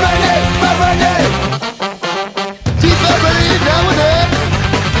 Fat Randy, Fat Randy. See Fat Randy now and then.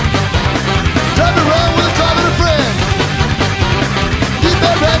 Drive around with a car and a friend. See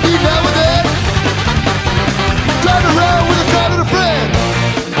Fat Randy now and then. Drive around with a car and a friend.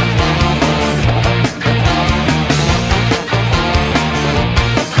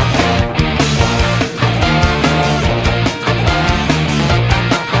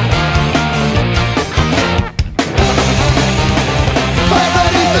 Fat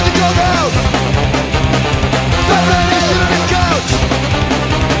Randy, stick in your house. Fat Randy, shit on his couch.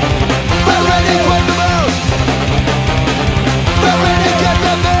 Fat Randy, clean the mouse. Fat Randy, get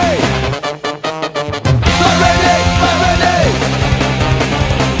that day. Fat Randy, Fat Randy.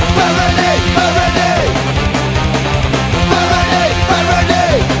 Fat Randy, Fat Randy. Fat Randy, Fat Randy.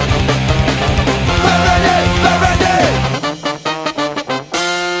 Fat Randy, Fat Randy.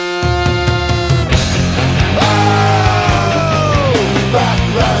 Oh, Fat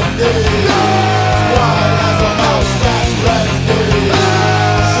Randy. Quiet as a mouse, Fat Randy.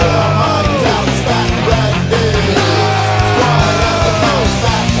 Sit on my couch, Fat Randy. Quiet as a mouse,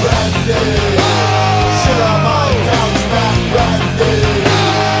 Fat Randy. Sit on my couch, Fat Randy.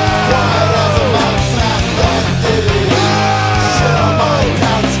 Quiet as a mouse, Fat Randy. Sit on my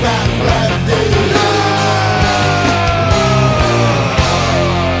couch, Fat Randy.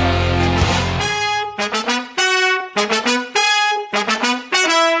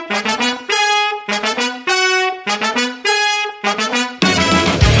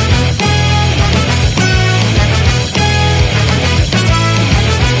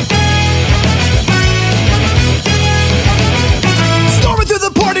 Storming through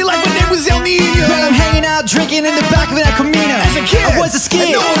the party like my name was El Nino. But I'm hanging out drinking in the back of that Camino. As a kid, I was a skid.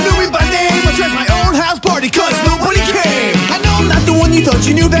 And no one knew me by name. I trashed my own house party cause nobody came. I know I'm not the one you thought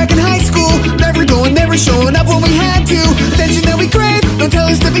you knew back in high school. Never going, never showing up when we had to. Attention that we crave, don't tell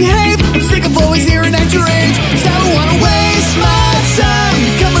us to behave. I'm sick of always hearing at your age. 'Cause I don't wanna waste my time.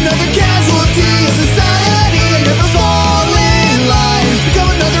 Become another casualty of society. I never fall in line. Become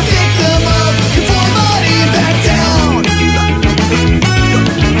another victim of conformity and back down.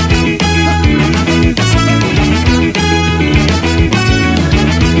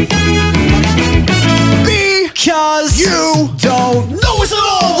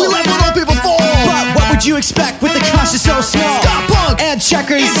 could you expect with a conscience so small? Ska punk and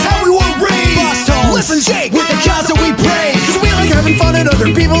checkers is how we were raised. Lost homes, Listen, Jake, with the cause that we praise. cause we like having fun at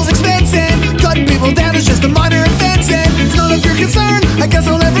other people's expense, and cutting people down is just a minor offense, and it's none of your concern. I guess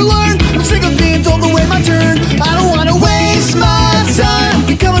I'll never learn. I'm sick of being told to wait my turn. I don't wanna waste my time,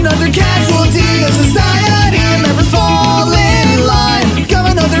 become another casualty of society, and never fall in line, become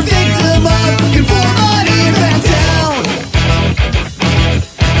another victim of conformity and back down.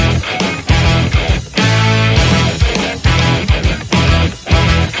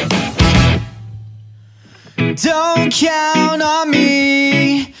 Don't count on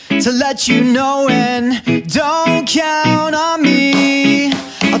me to let you know, and don't count on me,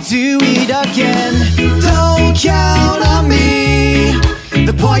 I'll do it again. Don't count on me,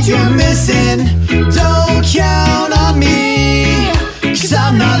 the point you're missing. Don't count on me, cause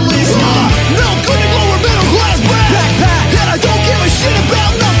I'm not listening. No good and lower middle class backpack, and I don't give a shit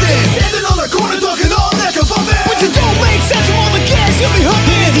about nothing. Standing on the corner talking all neck of it, but you don't make sense from all the gas you'll be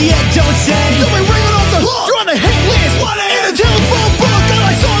huffing. In the end, don't say You'll be ringing off the hook. You're on the hit list. In a telephone book, I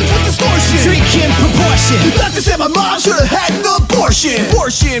like songs with distortion. drink in proportion. You thought to say my mom should have had an abortion.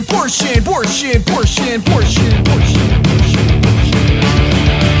 Abortion, abortion, abortion, abortion, abortion, abortion.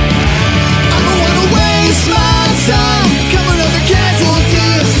 I don't wanna waste my time, become another casualty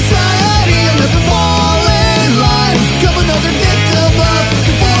of society. I'll never fall in line, become another victim of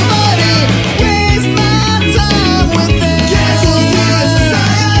conformity. Waste my time with the casualty of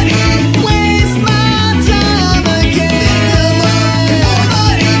society. Waste my time again, victim of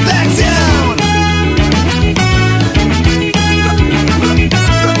conformity. Back down.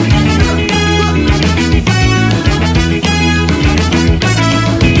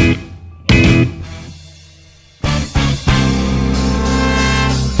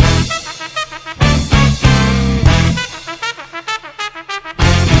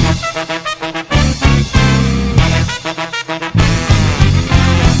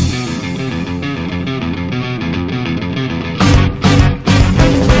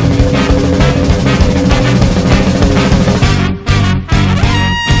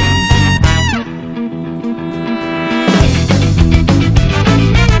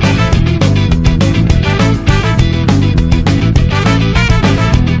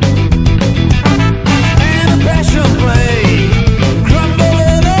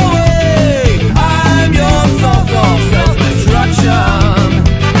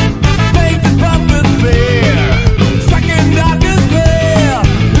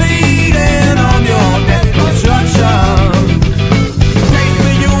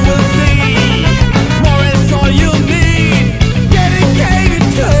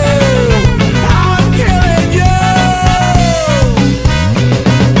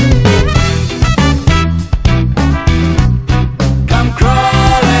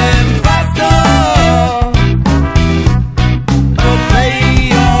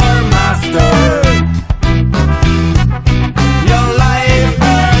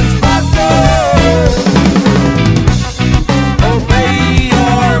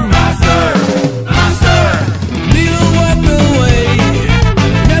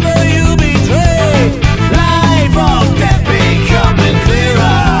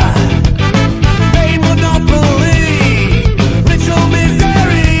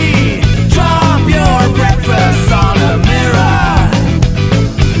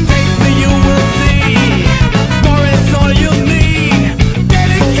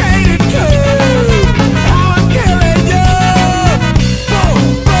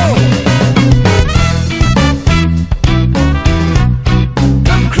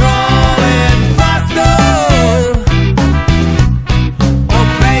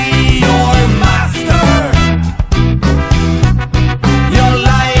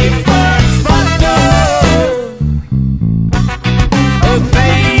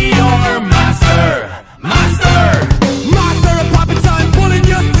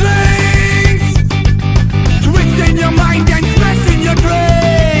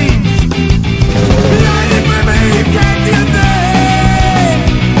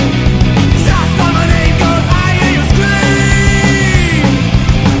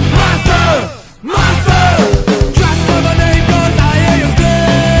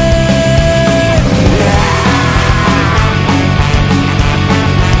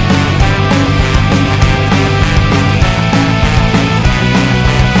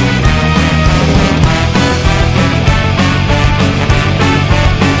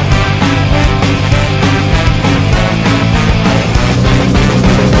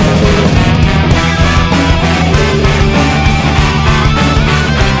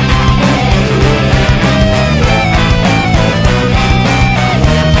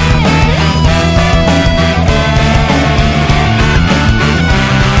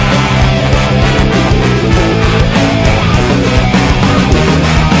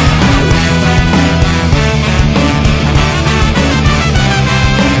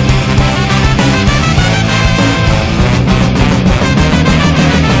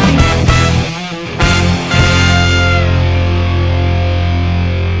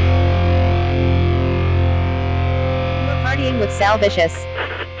 Salvicious.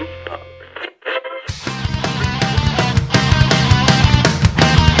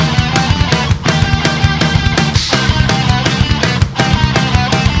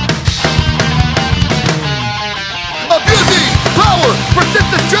 Abusing power,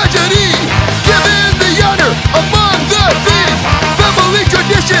 persistence, tragedy. Given the honor among the thieves. Family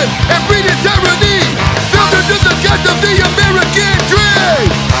tradition and breeding tyranny. Built under the guise of the American dream.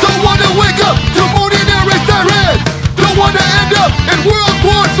 Don't wanna wake up to ordinary sirens. Don't wanna end up in World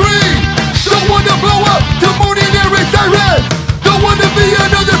War III. Don't wanna blow up to ordinary sirens. Don't wanna be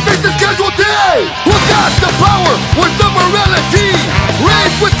another faceless casualty. Who's got the power? Where's the morality?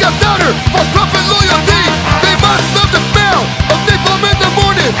 Raised with gunpowder, false prophet loyalty. They must love the smell of napalm in the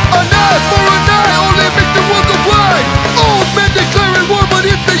morning. A knife for a eye only makes the world go blind. Old men declaring war, but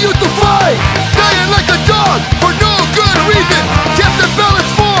it's the youth to fight. Dying like a dog for no good reason. Kept the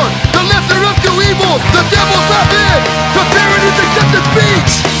balance for the lesser of two evils. The devil's laughing. Preparing his acceptance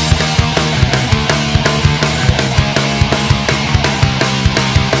speech.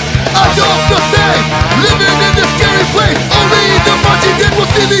 I don't feel safe living in this scary place. Only the marching dead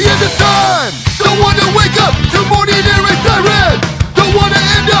will see the end of time. Don't wanna wake up to ordinary sirens. Don't wanna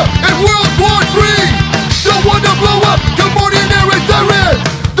end up in World War III. Don't wanna blow up to ordinary sirens.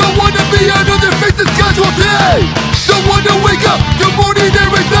 Don't wanna be another faceless casualty. Don't wanna wake up to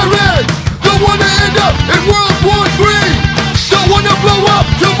ordinary sirens. Don't wanna end up in World War III. Don't wanna blow up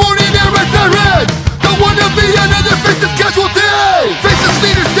to ordinary sirens. Don't wanna be another faceless casualty. Faceless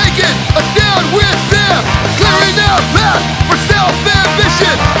leaders taking a stand with them. Clearing out path for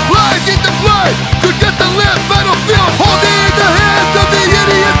self-ambition. Blind in the blind to desolate battlefield. Holding the hands of the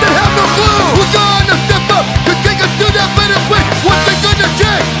idiots that have no clue. Who's gonna step up to take us to that better place? What's it gonna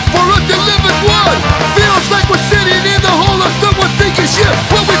take for us to live as one? Feels like we're sitting in the hull of someone's sinking ship.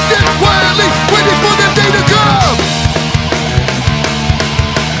 While we sit quietly waiting for that day to come.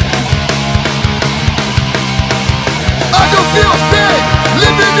 I don't feel safe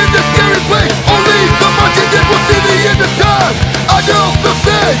living in this scary place. Only the marching dead will see the end of time. I don't feel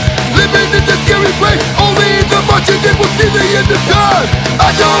safe living in this scary place. Only the marching dead will see the end of time.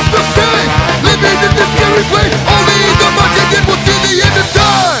 I don't feel safe living in this scary place. Only the marching dead will see the end of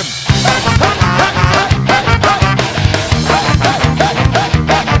time.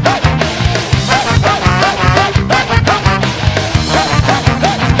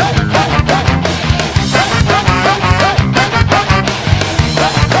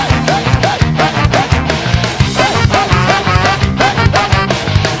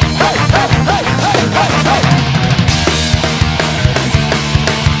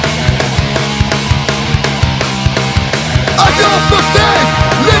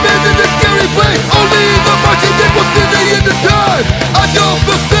 I don't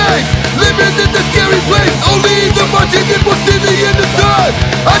feel safe living in this scary place. Only the marching dead will see the end of time.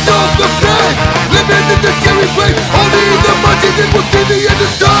 I don't feel safe living in this scary place. Only the marching dead will see the end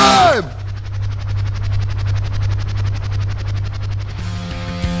of time.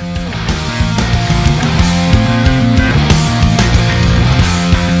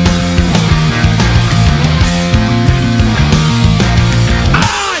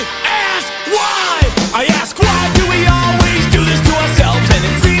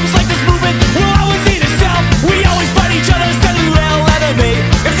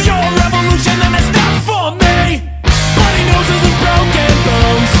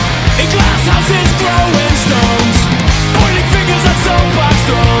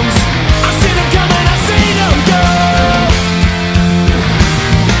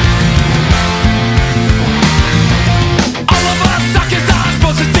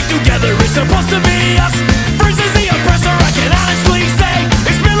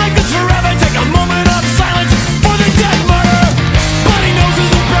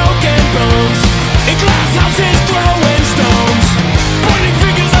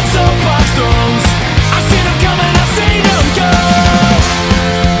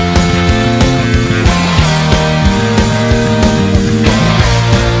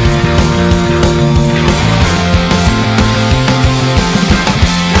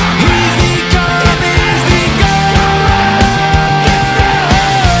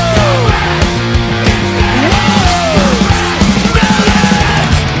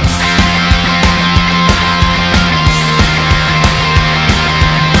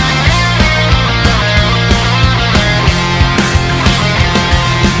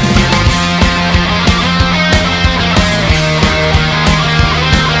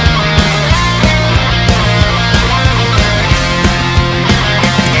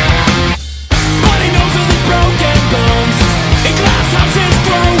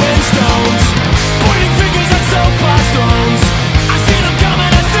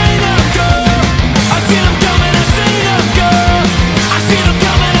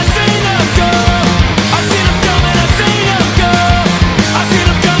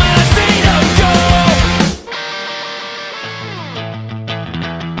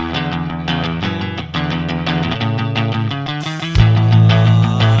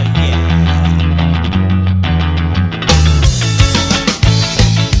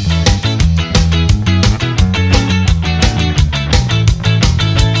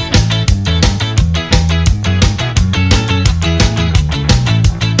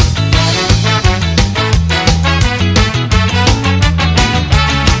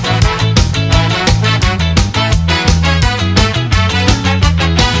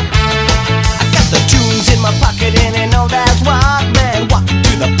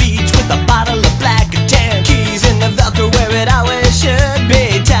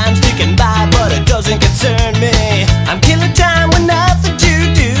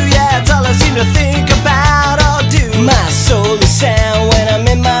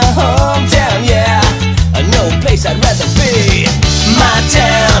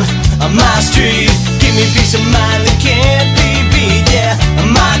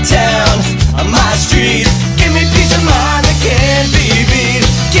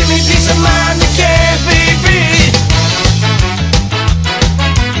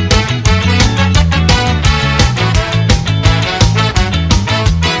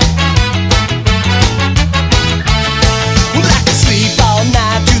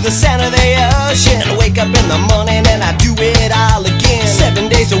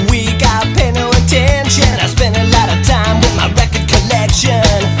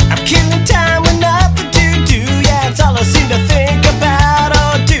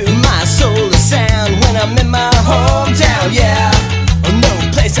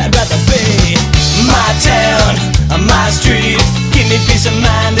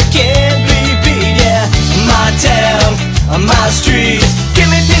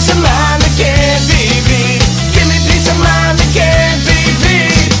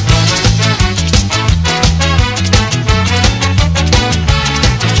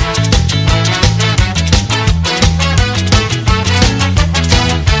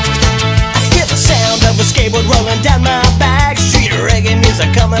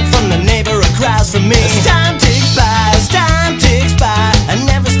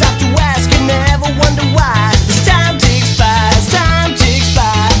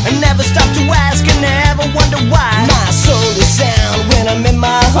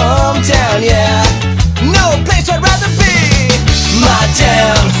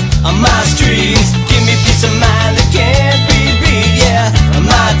 on my street. Give me peace of mind that can't be beat. Yeah, on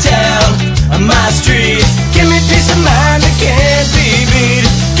my town, on my street. Give me peace of mind that can't be beat.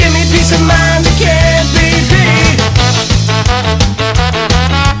 Give me peace of mind that can't be beat.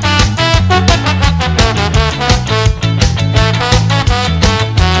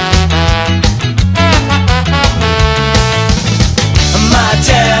 On my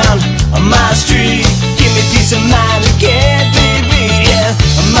town, on my street. Give me peace of mind that can't be beat. Yeah,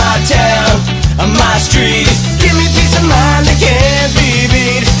 on my town, on my street. Give me peace of mind that can't be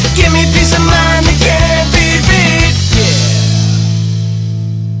beat. Give me peace of mind that can't be beat. Yeah.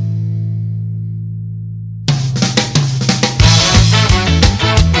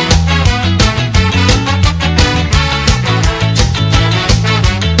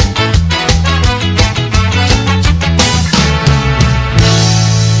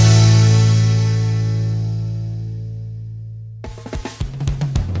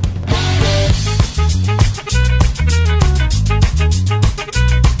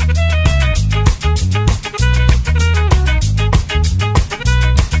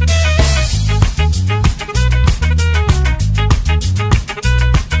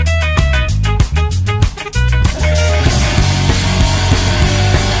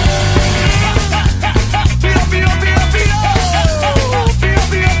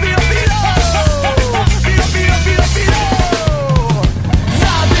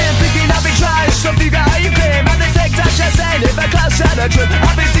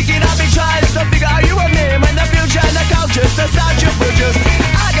 I've been thinking, I've been trying to figure out you and me when the future and the culture's the sound you produce.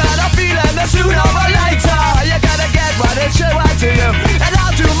 I got a feeling that sooner or later you're gonna get what it's true to you, and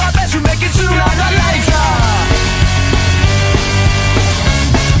I'll do my best to make it sooner or later.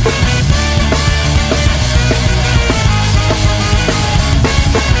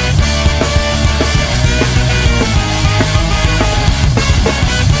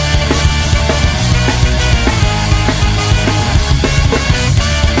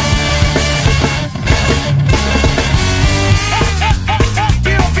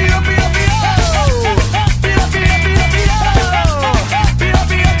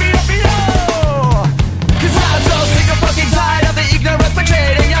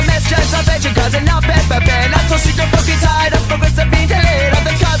 I'm so sick of fucking tired of progressive being delayed of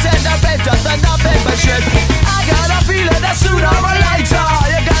the content of it, just nothing but shit. I got a feeling that sooner or later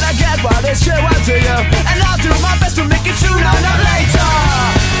you're gonna get what is true to you, and I'll do my best to make it sooner, not later.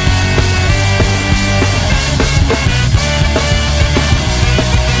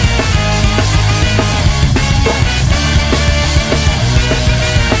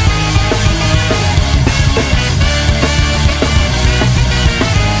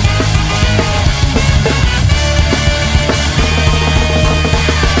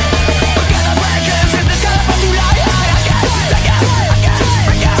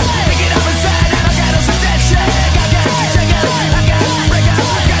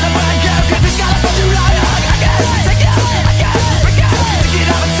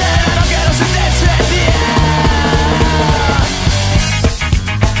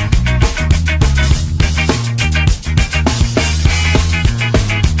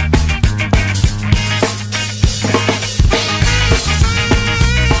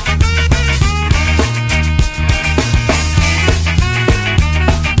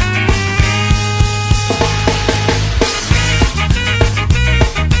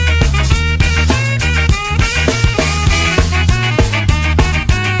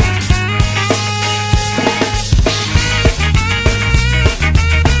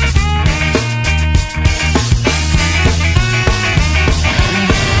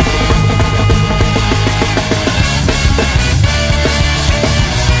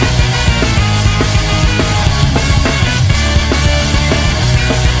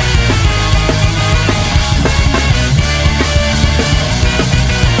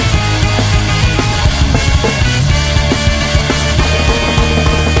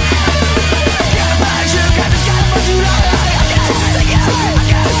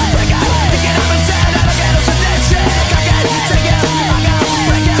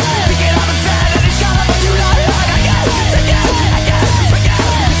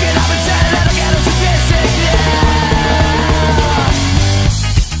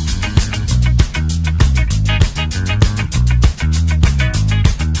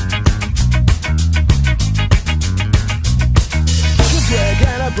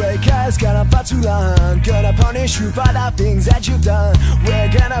 Gonna punish you for the things that you've done. We're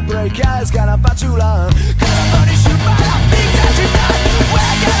gonna break us, gonna fight too long. Gonna punish you for the things that you've done.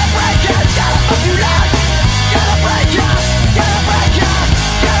 We're gonna break us, gonna fight too long. Gonna break us, gonna break us,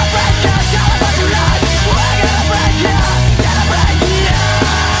 gonna break us, gonna fight too long. We're gonna break us, gonna break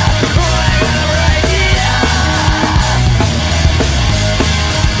us.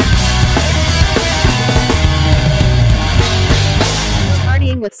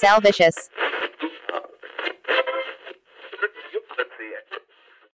 Salvicious.